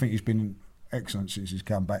back. I think he's been excellent since he's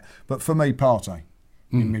come back. But for me, Partey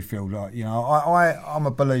in midfield, I'm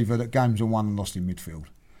a believer that games are won and lost in midfield.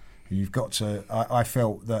 You've got to. I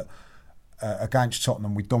felt that against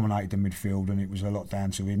Tottenham we dominated the midfield, and it was a lot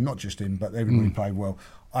down to him, not just him, but everybody played well.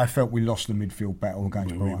 I felt we lost the midfield battle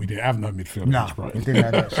against Brighton. We didn't have no midfield against Brighton. We didn't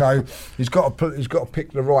have that. So he's got to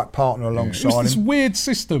pick the right partner alongside him. It's this weird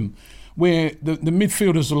system where the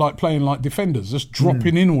midfielders are like playing like defenders, just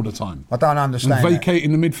dropping in all the time. I don't understand and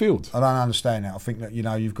vacating the midfield. I don't understand that. I think that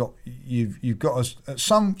you've got to,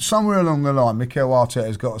 somewhere along the line, Mikel Arteta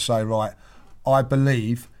has got to say, right, I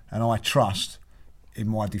believe and I trust in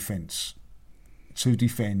my defence to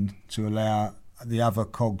defend, to allow the other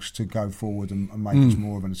cogs to go forward and make us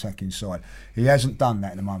more of an attacking side. He hasn't done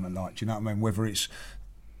that at the moment. Like, do you know what I mean? Whether it's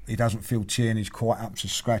he doesn't feel Tierney's quite up to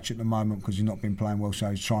scratch at the moment because he's not been playing well, so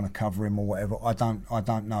he's trying to cover him or whatever. I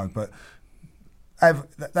don't know, but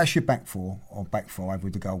that's your back 4 or back 5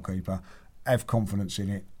 with the goalkeeper. Have confidence in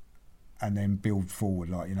it, and then build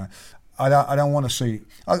forward. I don't want to see.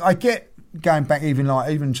 I get going back even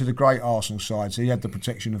to the great Arsenal sides. He had the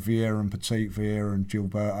protection of Vieira and Vieira and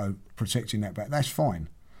Gilberto protecting that back. That's fine.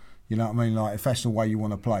 You know what I mean? Like if that's the way you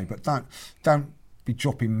want to play, but don't be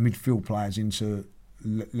dropping midfield players into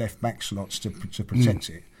left back slots to protect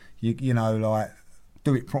it. You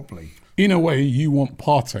do it properly. In a way, you want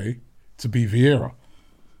Partey to be Vieira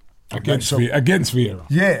against Vieira.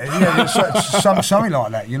 Yeah, something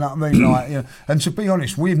like that. You know what I mean? And to be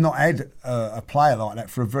honest, we've not had a player like that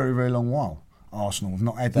for a very, very long while. Arsenal have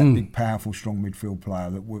not had that big, powerful, strong midfield player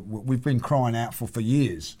that we've been crying out for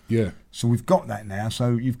years. Yeah. So we've got that now.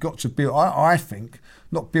 So you've got to build. I think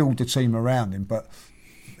not build the team around him, but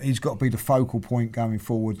he's got to be the focal point going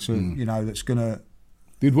forward to that's going to.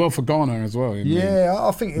 Did well for Ghana as well.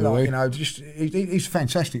 I think he's a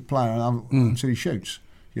fantastic player until he shoots.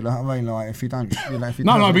 You know what I mean? Like if you don't, but I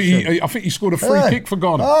think he scored a free kick for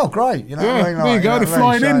Ghana. Oh, great! You know what I mean? Like, there you go. They're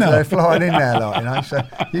flying in now. They're flying in there, So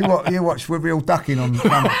you watch. We're real ducking on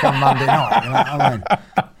come Monday night. You know what I mean?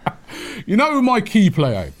 You know who my key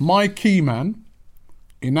player, my key man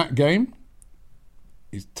in that game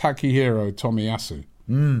is Takehiro Tomiyasu.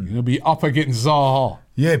 He'll be up against Zaha.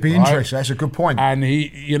 Yeah, it'd be interesting. That's a good point. And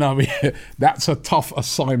that's a tough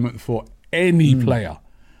assignment for any player.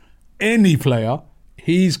 Any player.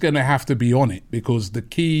 He's going to have to be on it because the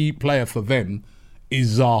key player for them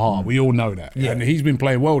is Zaha. We all know that. Yeah. And he's been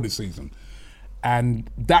playing well this season. And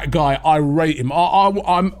that guy, I rate him.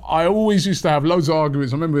 I always used to have loads of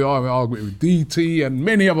arguments. I remember I argued with DT and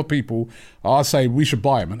many other people. I say we should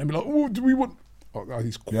buy him. And they'd be like, oh, do we want... Oh,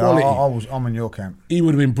 he's quality. Yeah, I'm in your camp. He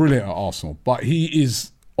would have been brilliant at Arsenal. But he is...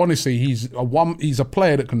 Honestly, he's a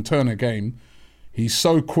player that can turn a game. He's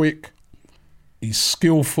so quick. He's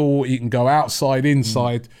skillful. He can go outside,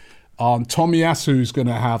 inside. Tomiyasu's going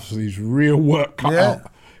to have his real work cut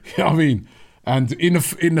out. You know what I mean? And in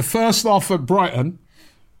the first half at Brighton,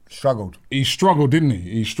 He struggled, didn't he?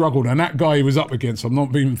 He struggled, and that guy he was up against, I'm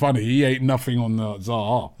not being funny, he ate nothing on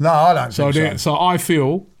Zaha. No, I don't think so. So I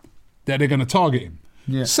feel that they're going to target him.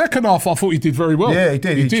 Yeah. Second half, I thought he did very well. Yeah, he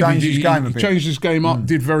did. He changed his game a bit. He changed his game up,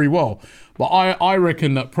 did very well. But I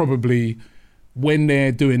reckon that probably when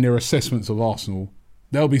they're doing their assessments of Arsenal,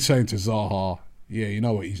 they'll be saying to Zaha, yeah, you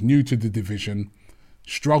know what, he's new to the division,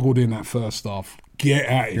 struggled in that first half. Get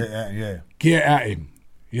at him. Get at him,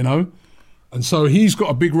 you know? And so he's got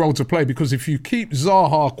a big role to play, because if you keep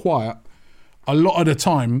Zaha quiet, a lot of the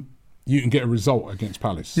time you can get a result against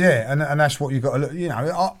Palace. Yeah, and that's what you got to look. You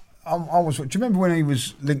know, I was. Do you remember when he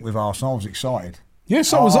was linked with Arsenal? I was excited. Yeah,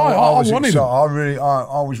 so was I. I wanted him.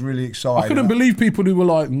 I was really excited. I couldn't believe people who were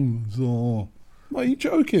like, Zaha. Are you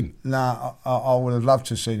joking? Nah, I would have loved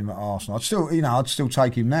to have seen him at Arsenal. I'd still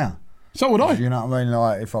take him now. So would I. You know what I mean?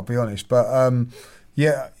 Like, if I'll be honest, but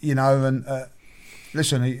yeah, you know, and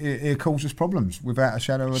listen, he causes problems without a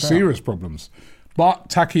shadow of a doubt. Serious problems. But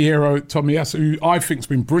Takehiro Tomiyasu, who I think's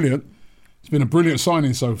been brilliant. It's been a brilliant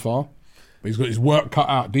signing so far. But he's got his work cut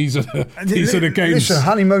out. These are the games. Listen,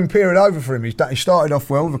 honeymoon period over for him. He started off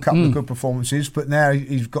well with a couple of good performances, but now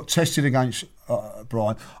he's got tested against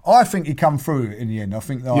Brian. I think he come through in the end. I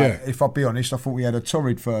think, if I'll be honest, I thought he had a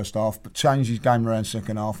torrid first half, but changed his game around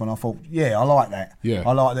second half, and I thought, I like that. Yeah.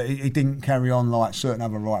 I like that he didn't carry on like certain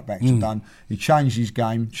other right backs have done. He changed his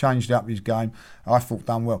game, changed up his game. I thought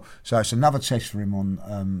done well. So it's another test for him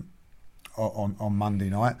on Monday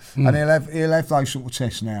night, and he'll have those sort of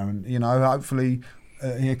tests now, and you know, hopefully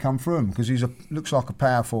he'll come through him, because looks like a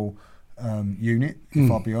powerful unit. If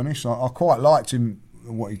I'll be honest, I quite liked him,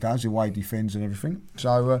 what he does, the way he defends and everything.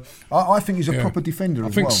 So I think he's a proper defender. I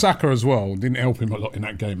think Saka as well didn't help him a lot in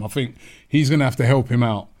that game. I think he's going to have to help him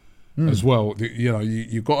out as well. You know,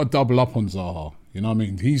 you've got to double up on Zaha. You know what I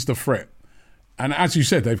mean? He's the threat, and as you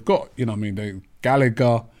said, they've got, you know what I mean,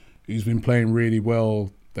 Gallagher, who's been playing really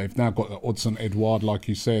well. They've now got Odson Edouard, like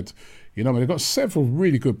you said. You know, they've got several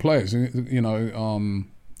really good players. You know,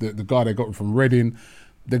 the guy they got from Reading.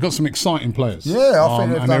 They've got some exciting players. Yeah, I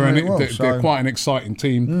think they've done really well. They're quite an exciting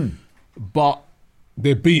team, but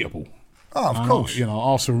they're beatable. Oh, of course. You know,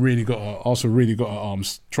 Arsenal really got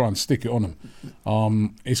to try and stick it on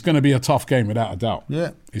them. It's going to be a tough game without a doubt.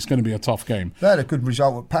 Yeah, it's going to be a tough game. They had a good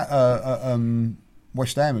result at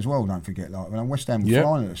West Ham as well, don't forget. Like, West Ham were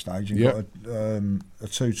flying at the stage and got a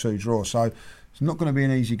 2-2 draw. So it's not going to be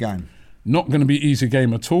an easy game. Not going to be an easy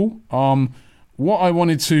game at all. What I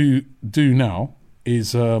wanted to do now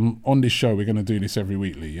is, on this show, we're going to do this every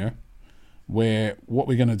weekly, yeah? Where what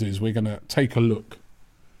we're going to do is we're going to take a look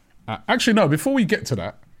at... Actually, no, before we get to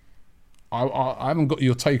that, I haven't got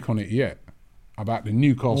your take on it yet about the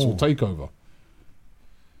Newcastle takeover.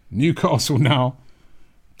 Newcastle now...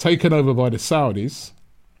 taken over by the Saudis,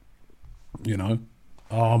 you know,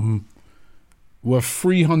 worth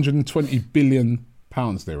 £320 billion,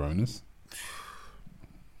 their owners.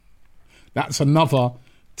 That's another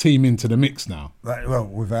team into the mix now. Well,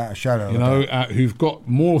 without a shadow of a doubt. Who've got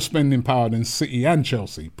more spending power than City and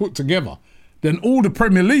Chelsea put together. Then all the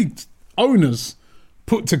Premier League owners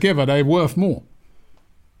put together, they're worth more.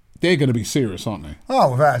 They're going to be serious, aren't they?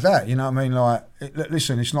 Oh, without that, you know what I mean? Like,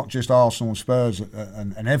 listen, it's not just Arsenal and Spurs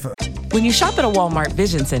and Everton. When you shop at a Walmart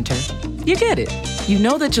Vision Center, you get it. You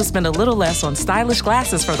know that you'll spend a little less on stylish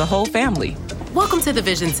glasses for the whole family. Welcome to the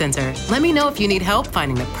Vision Center. Let me know if you need help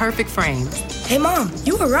finding the perfect frames. Hey, Mom,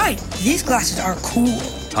 you were right. These glasses are cool.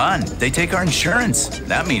 Hon, they take our insurance.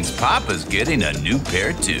 That means Papa's getting a new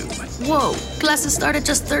pair, too. Whoa, glasses start at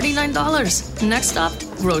just $39. Next stop,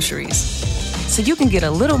 groceries. So you can get a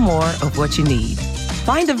little more of what you need.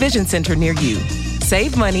 Find a Vision Center near you.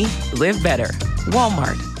 Save money, live better.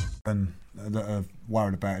 Walmart. And that are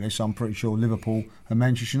worried about this. I'm pretty sure Liverpool and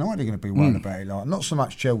Manchester United are going to be worried about it. Like, not so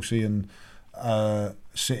much Chelsea and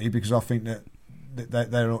City, because I think that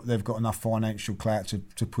they've got enough financial clout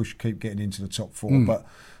to push, keep getting into the top four. But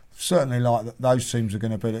certainly, like, those teams are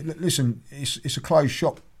going to be. Listen, it's a closed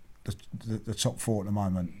shop. The top four at the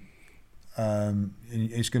moment.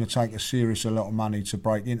 It's going to take a lot of money to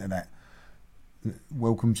break into that.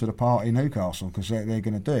 Welcome to the party, Newcastle, because they're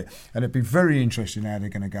going to do it, and it'd be very interesting how they're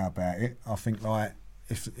going to go about it. I think, like,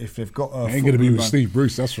 if they've got it ain't going to be with Steve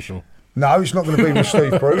Bruce, that's for sure. No, it's not going to be with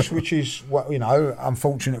Steve Bruce, which is, you know,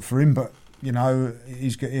 unfortunate for him. But you know,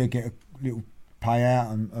 he'll get a little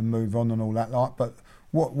payout and move on and all that. Like, but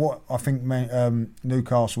what I think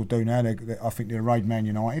Newcastle do now, I think they'll raid Man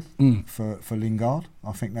United for Lingard.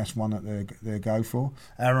 I think that's one that they go for.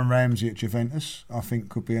 Aaron Ramsey at Juventus, I think,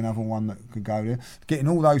 could be another one that could go there. Getting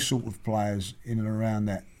all those sort of players in and around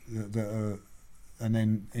that and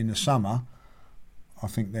then in the summer, I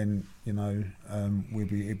think then, you know,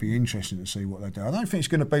 it'd be interesting to see what they do. I don't think it's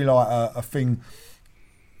going to be like a thing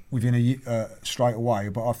within a year, straight away,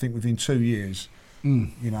 but I think within 2 years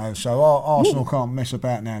You know, so Arsenal can't mess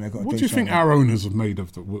about now. They've got to What do do you think something. our owners have made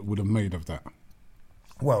of would have made of that?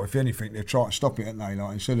 Well, if anything, they've tried to stop it, haven't they?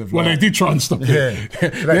 Like, instead of Well, they did try and stop it. Yeah,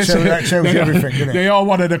 that tells you everything, doesn't it? They are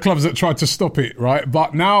one of the clubs that tried to stop it, right?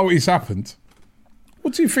 But now it's happened.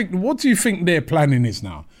 What do you think? What do you think their planning is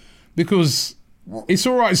now? Because it's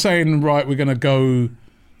all right saying, right, we're going to go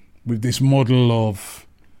with this model of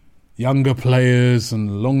younger players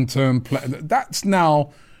and long-term play. That's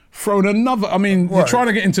now thrown another. I mean, you're trying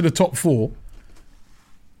to get into the top 4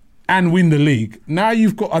 and win the league. Now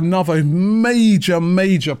you've got another major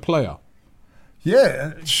player.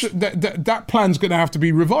 Yeah. That plan's going to have to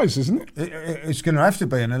be revised, isn't it? It's going to have to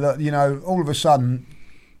be. And, you know, all of a sudden,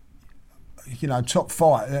 you know, top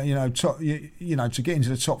 5, you know, to get into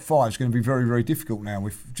the top 5 is going to be very, very difficult now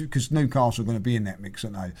because Newcastle are going to be in that mix,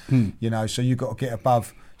 aren't they? You know, so you've got to get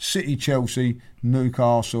above City, Chelsea,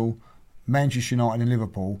 Newcastle, Manchester United and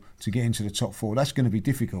Liverpool to get into the top 4. That's going to be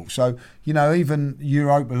difficult. So, you know, even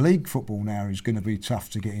Europa League football now is going to be tough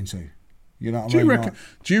to get into. You know what I mean?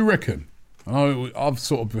 Do you reckon, I've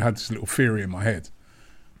sort of had this little theory in my head,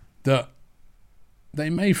 that they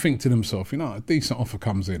may think to themselves, you know, a decent offer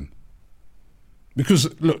comes in.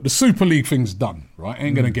 Because, look, the Super League thing's done, right?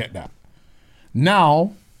 Ain't going to get that.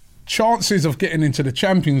 Now, chances of getting into the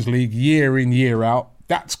Champions League year in, year out,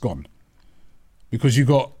 that's gone. Because you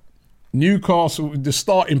got Newcastle, the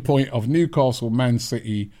starting point of Newcastle, Man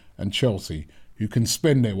City and Chelsea, who can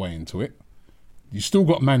spend their way into it. You still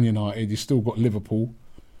got Man United, you still got Liverpool,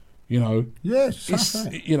 you know. Yes,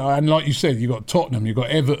 you know, and like you said, you got Tottenham, you got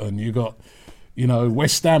Everton, you got, you know,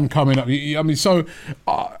 West Ham coming up. I mean, so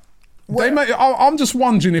I'm just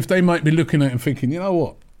wondering if they might be looking at it and thinking, you know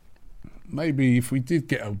what, maybe if we did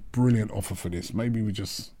get a brilliant offer for this, maybe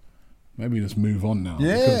just move on now.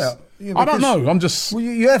 Yeah, because I don't know. I'm just. Well,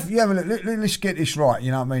 you have a look. Let's get this right.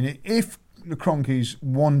 You know what I mean? If the Cronkies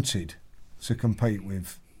wanted to compete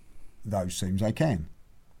with those teams, they can.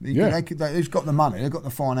 They've got the money. They've got the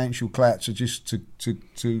financial clout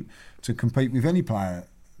to compete with any player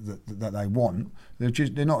that they want.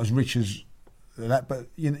 They're not as rich as that, but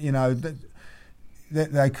you know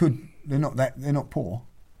they could. They're not poor.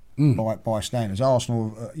 By standards,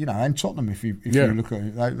 Arsenal, you know, and Tottenham. If you look at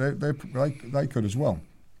it, they could as well,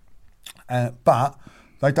 but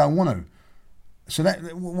they don't want to. So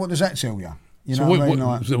what does that tell you? You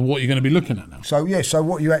know, so what are you going to be looking at now? So so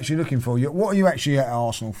what are you actually looking for? What are you actually at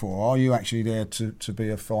Arsenal for? Are you actually there to be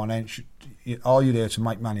a financial? Are you there to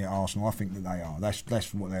make money at Arsenal? I think that they are.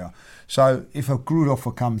 That's what they are. So if a good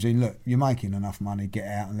offer comes in, look, you're making enough money, get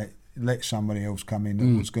out and let somebody else come in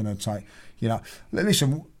that was going to take. You know,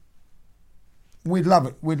 listen. We'd love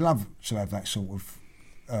it. We'd love to have that sort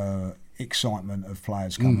of excitement of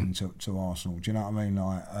players coming to Arsenal. Do you know what I mean?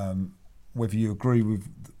 Like whether you agree with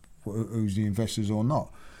who's the investors or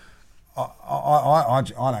not. I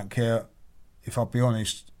don't care. If I'll be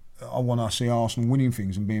honest, I want to see Arsenal winning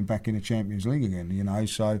things and being back in the Champions League again. You know,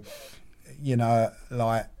 so you know,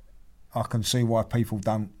 like I can see why people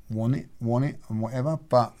don't want it and whatever.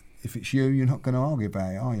 But if it's you, you're not going to argue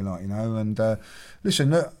about it, are you? Like, you know, and listen.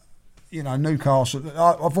 Look, you know, Newcastle,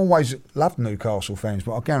 I've always loved Newcastle fans,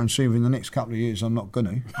 but I guarantee you in the next couple of years I'm not going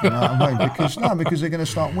to. You know what I mean? Because they're going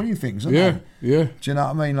to start winning things, aren't they? Yeah. Do you know what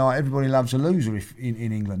I mean? Like, everybody loves a loser in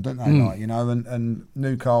England, don't they? Like, you know, and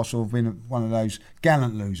Newcastle have been one of those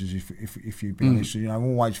gallant losers, if you be honest. You know,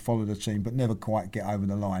 always follow the team, but never quite get over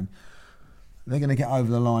the line. They're going to get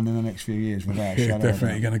over the line in the next few years without a shadow of a doubt.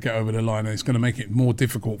 Definitely going to get over the line, and it's going to make it more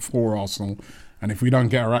difficult for Arsenal. And if we don't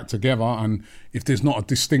get our act together, and if there's not a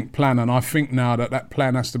distinct plan, and I think now that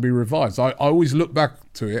plan has to be revised. I always look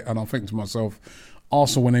back to it and I think to myself,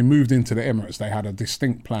 Arsenal, when they moved into the Emirates, they had a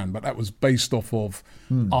distinct plan, but that was based off of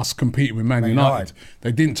us competing with Man United.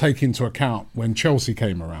 They didn't take into account when Chelsea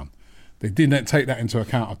came around. They didn't take that into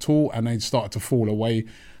account at all, and they started to fall away.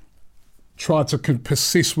 Tried to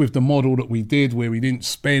persist with the model that we did, where we didn't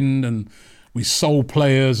spend and we sold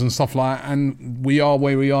players and stuff like that, and we are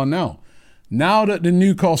where we are now. Now that the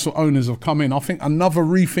Newcastle owners have come in, I think another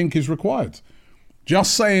rethink is required.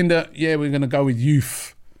 Just saying that, we're going to go with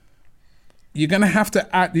youth. You're going to have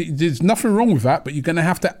to add, there's nothing wrong with that, but you're going to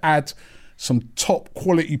have to add some top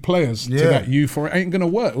quality players to that youth, or it ain't going to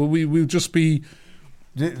work. We'll just be,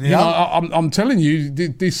 I'm telling you,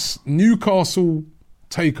 this Newcastle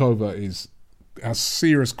takeover has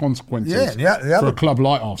serious consequences for a club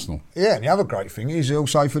like Arsenal. Yeah, and the other great thing is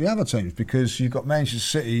also for the other teams, because you've got Manchester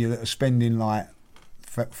City that are spending like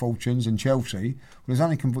fortunes, and Chelsea. Well, there's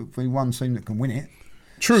only be one team that can win it.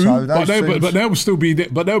 True, so but they'll still be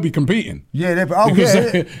but they'll be competing. Yeah,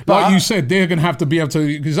 like you said, they're going to have to be able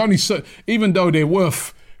to, because even though they're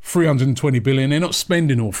worth 320 billion. They're not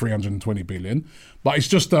spending all 320 billion, but it's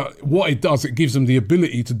just that what it does, it gives them the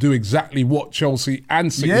ability to do exactly what Chelsea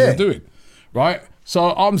and City are doing, right?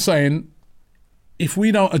 So I'm saying, if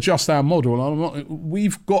we don't adjust our model,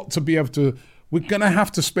 we've got to be able to. We're going to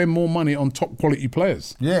have to spend more money on top quality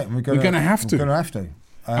players. Yeah, we're going to have to.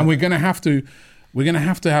 And we're going to have to. We're going to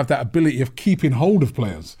have that ability of keeping hold of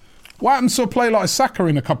players. What happens to a player like Saka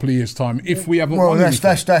in a couple of years' time if we haven't won anything?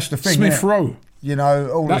 Well, that's the thing. Smith Rowe. You know,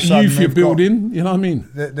 all that of a sudden youth you're building, you know what I mean?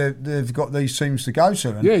 They've got these teams to go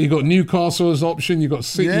to. Yeah, you've got Newcastle as option, you've got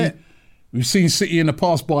City. Yeah. We've seen City in the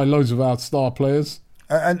past buy loads of our star players.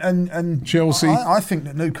 And Chelsea. I think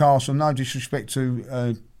that Newcastle, no disrespect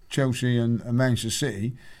to Chelsea and Manchester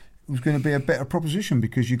City, was going to be a better proposition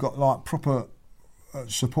because you've got like proper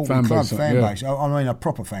supporting club fan base. I mean, a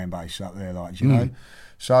proper fan base up there, like, you know.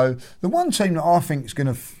 So the one team that I think is going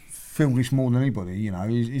to feel this more than anybody, you know,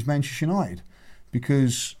 is Manchester United,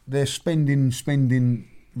 because they're spending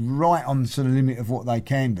right on to the limit of what they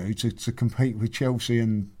can do to compete with Chelsea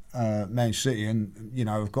and Man City, and you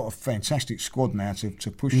know, have got a fantastic squad now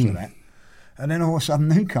to push to that. And then all of a sudden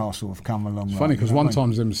Newcastle have come along. It's funny because one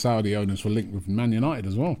time them Saudi owners were linked with Man United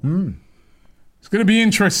as well. It's going to be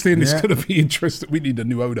interesting. Yeah. It's going to be interesting. We need a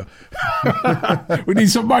new owner. We need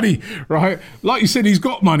some money, right? Like you said, he's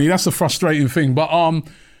got money. That's the frustrating thing. But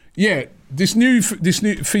yeah, this new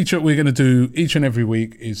feature we're going to do each and every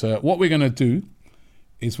week is what we're going to do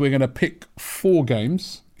is we're going to pick 4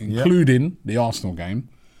 games, including the Arsenal game,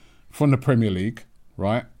 from the Premier League,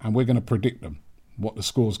 right? And we're going to predict them, what the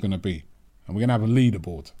score's going to be. And we're going to have a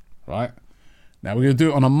leaderboard, right? Now, we're going to do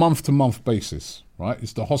it on a month-to-month basis, right?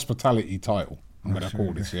 It's the hospitality title, I'm going to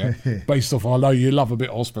call this, yeah? Based off, I know you love a bit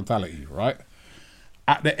of hospitality, right?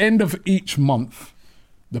 At the end of each month,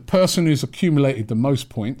 the person who's accumulated the most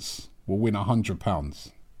points will win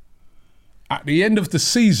 £100. At the end of the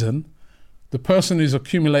season, the person who's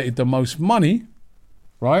accumulated the most money,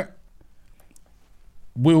 right,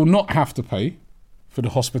 will not have to pay for the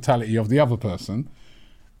hospitality of the other person.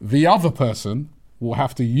 The other person will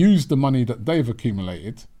have to use the money that they've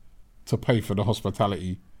accumulated to pay for the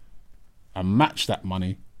hospitality and match that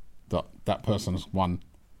money that that person has won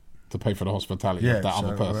to pay for the hospitality of that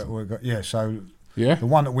other person. So the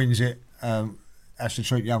one that wins it has to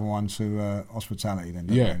treat the other one to hospitality then,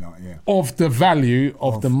 don't they? Of the value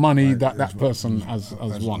of the money that person has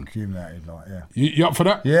won. Accumulated, like, You up for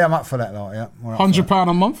that? Yeah, I'm up for that, like, yeah. £100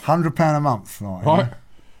 a month? £100 a month, like, right.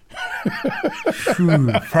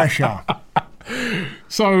 Pressure.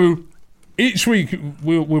 So each week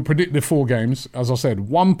we'll predict the 4 games. As I said,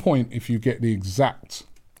 1 point if you get the exact.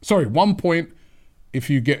 Sorry, 1 point if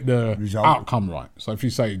you get the result. Outcome right. So if you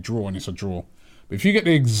say draw and it's a draw, but if you get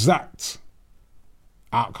the exact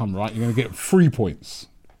outcome right, you're going to get 3 points.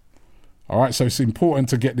 All right. So it's important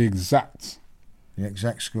to get the exact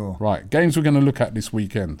score. Right. Games we're going to look at this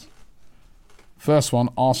weekend. First one: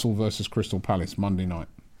 Arsenal versus Crystal Palace, Monday night.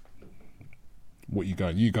 What you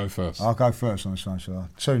going? You go first. I'll go first on this one, shall I?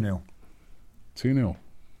 2-0. 2-0.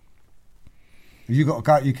 You got to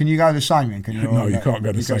go. Can you go the same then? Can you? No, you can't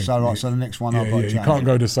go the same. So the next one I've got to change. You can't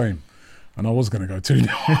go the same. And I was going to go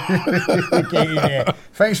 2-0. Get in there.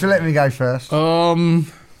 Thanks for letting me go first. 1-0.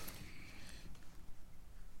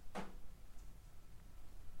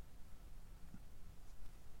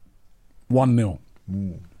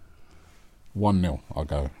 1-0, I'll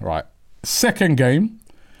go. Right. Second game,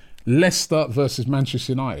 Leicester versus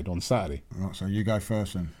Manchester United on Saturday. Right, so you go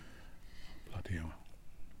first then. Bloody hell.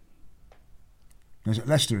 Is it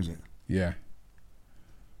Leicester, is it? Yeah.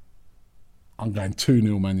 I'm going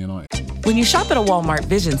 2-0 Man United. When you shop at a Walmart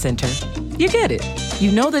Vision Center, you get it.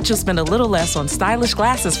 You know that you'll spend a little less on stylish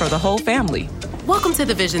glasses for the whole family. Welcome to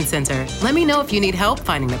the Vision Center. Let me know if you need help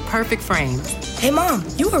finding the perfect frames. Hey, Mom,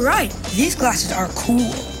 you were right. These glasses are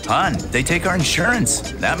cool. Hon, they take our insurance.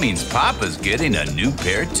 That means Papa's getting a new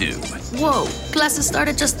pair, too. Whoa, glasses start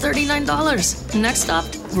at just $39. Next stop,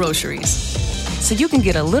 groceries. So you can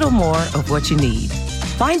get a little more of what you need.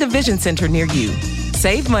 Find a Vision Center near you.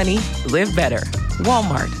 Save money, live better.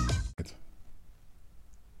 Walmart.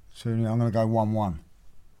 2-0, I'm going to go 1-1.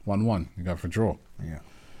 1-1, you go for a draw. Yeah.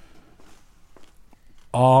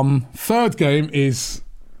 Third game is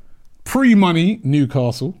pre-money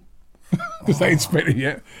Newcastle, because they ain't spent it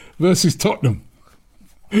yet, versus Tottenham.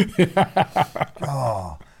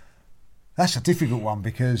 That's a difficult one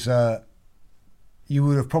because you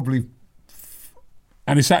would have probably...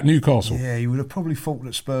 And it's at Newcastle. Yeah, you would have probably thought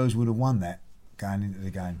that Spurs would have won that going into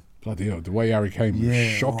the game. Bloody hell, the way Harry Kane was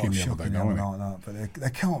shocking the other day, wasn't it? But they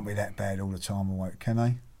can't be that bad all the time, can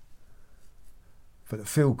they? But the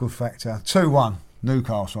feel-good factor, 2-1.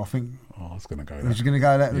 Newcastle, I think. Oh, I was going to go that. Was you going to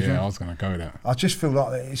go that? Yeah, I was going to go that. I just feel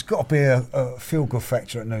like it's got to be a feel-good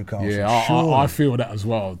factor at Newcastle. Yeah, I feel that as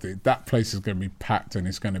well. That place is going to be packed and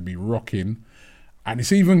it's going to be rocking. And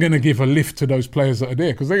it's even going to give a lift to those players that are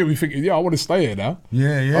there because they're going to be thinking, yeah, I want to stay here now.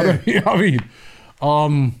 Yeah. You know what I mean?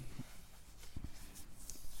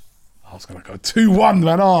 I was going to go 2-1,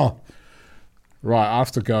 man. Right, I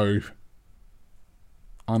have to go.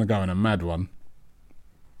 I'm going to go in a mad one.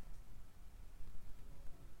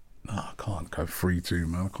 No, I can't go 3-2,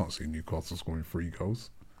 man. I can't see Newcastle scoring 3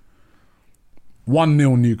 goals.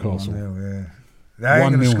 1-0 Newcastle. 1-0, yeah. They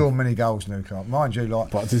ain't going to score many goals, Newcastle. Mind you,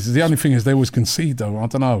 like... But this is the only thing is they always concede, though. I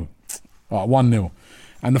don't know. Right, 1-0.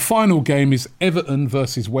 And the final game is Everton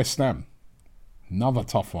versus West Ham. Another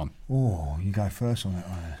tough one. Oh, you go first on that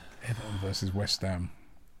one. Everton versus West Ham.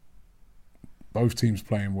 Both teams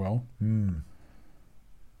playing well.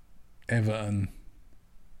 Everton...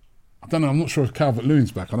 I don't know, I'm not sure if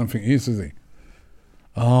Calvert-Lewin's back. I don't think he is he?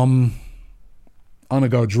 I'm going to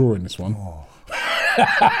go draw in this one.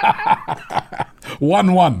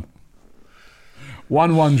 1-1.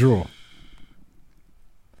 1-1 draw.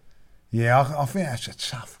 Yeah, I think that's a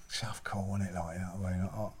tough call, isn't it? Like, you know what I mean?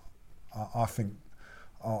 I think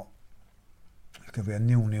it could be a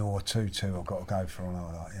 0-0 or 2-2 I've got to go for.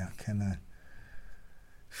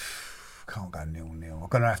 Can't go 0-0. I'm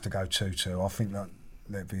going to have to go 2-2. I think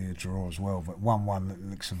that'd be a draw as well, but 1-1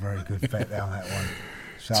 looks a very good bet down that one.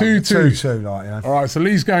 So 2-2, like, you know. All right, so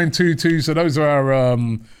Lee's going 2-2. So those are our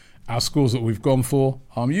scores that we've gone for.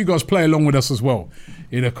 You guys play along with us as well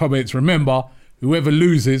in the comments. Remember, whoever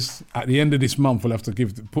loses at the end of this month will have to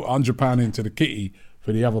put £100 into the kitty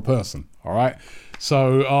for the other person. All right.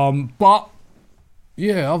 So, that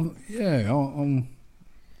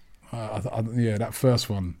first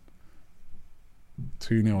one.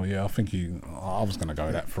 2-0, yeah, I think I was going to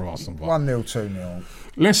go that for Arsenal. 1-0, 2-0.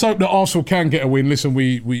 Let's hope that Arsenal can get a win. Listen,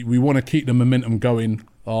 we want to keep the momentum going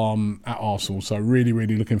at Arsenal, so really,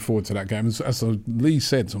 really looking forward to that game. As Lee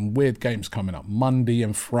said, some weird games coming up, Monday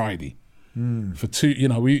and Friday. For 2,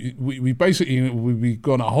 we basically, we've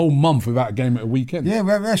gone a whole month without a game at a weekend. Yeah,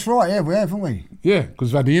 that's right, yeah, we have, haven't we? Yeah, because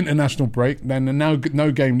we've had the international break, then no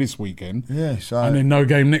game this weekend, and then no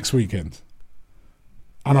game next weekend.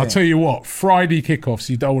 And I'll tell you what, Friday kickoffs,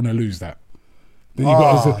 you don't want to lose that. Then you've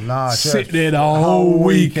got to sit there the whole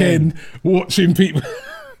weekend watching people.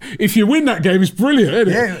 If you win that game, it's brilliant, isn't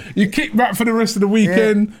it? Yeah. You kick back for the rest of the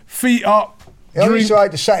weekend, feet up. I also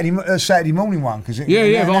like the Saturday morning one. But I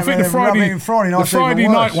think the Friday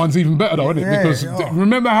night one's even better though, isn't it? Because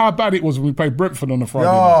remember how bad it was when we played Brentford on the Friday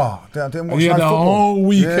night? I didn't watch the football. Whole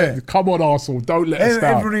weekend. Yeah. Come on, Arsenal, don't let us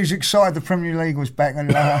down. Everybody's excited the Premier League was back,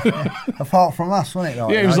 and apart from us, wasn't it?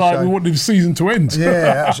 It was we wanted the season to end. Yeah,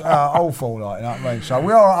 that's awful, like, you know what I mean? So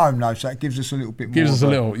we are at home though, so that gives us a little bit more. Gives us a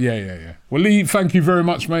little, yeah. Well, Lee, thank you very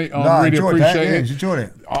much, mate. I really appreciate it. Enjoyed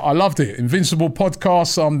it. I loved it. Invincible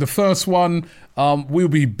podcast, the first one. We'll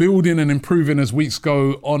be building and improving as weeks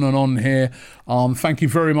go on and on here. Thank you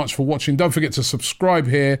very much for watching. Don't forget to subscribe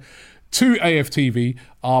here to AFTV.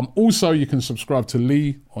 Also, you can subscribe to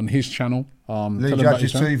Lee on his channel. Lee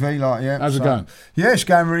Judge's TV, How's it going? Yeah, it's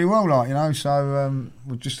going really well, so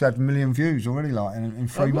we've just had 1 million views already, in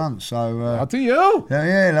 3 months. So how do you?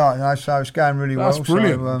 Yeah, so it's going really well. That's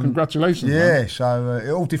brilliant. So, congratulations. Yeah, man.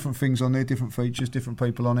 So all different things on there, different features, different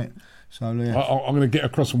people on it. So yeah. I'm going to get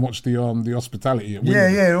across and watch the hospitality at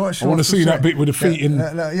Wimbledon. I want to see that bit with the feet in.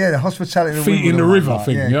 The hospitality. At feet in the river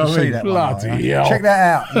thing. Yeah, you know what I mean? Bloody hell. Check that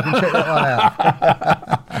out. You can check that one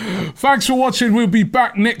out. Thanks for watching. We'll be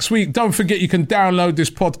back next week. Don't forget you can download this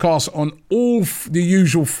podcast on all the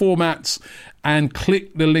usual formats and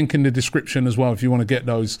click the link in the description as well if you want to get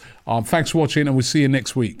those. Thanks for watching, and we'll see you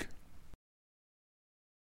next week.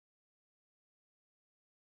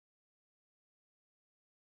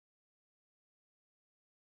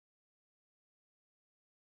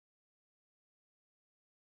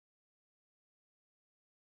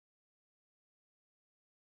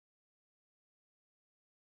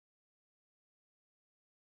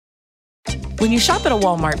 When you shop at a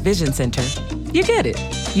Walmart Vision Center, you get it.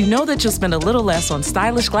 You know that you'll spend a little less on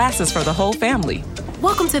stylish glasses for the whole family.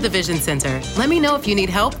 Welcome to the Vision Center. Let me know if you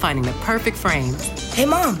need help finding the perfect frames. Hey,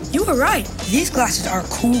 Mom, you were right. These glasses are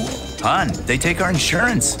cool. Hon, they take our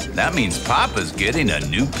insurance. That means Papa's getting a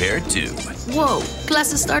new pair, too. Whoa,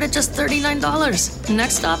 glasses start at just $39.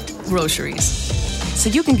 Next stop, groceries.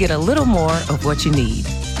 So you can get a little more of what you need.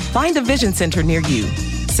 Find a Vision Center near you.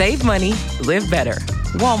 Save money, live better.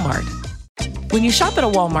 Walmart. When you shop at a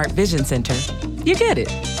Walmart Vision Center, you get it.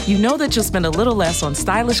 You know that you'll spend a little less on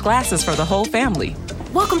stylish glasses for the whole family.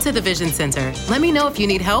 Welcome to the Vision Center. Let me know if you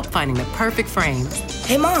need help finding the perfect frames.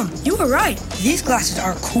 Hey, Mom, you were right. These glasses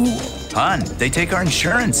are cool. Hon, they take our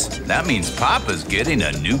insurance. That means Papa's getting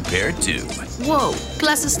a new pair, too. Whoa,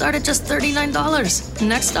 glasses start at just $39.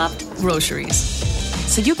 Next stop, groceries.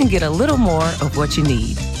 So you can get a little more of what you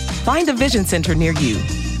need. Find a Vision Center near you.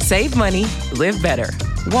 Save money, live better.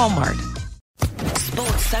 Walmart.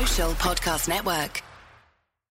 Sports Social Podcast Network.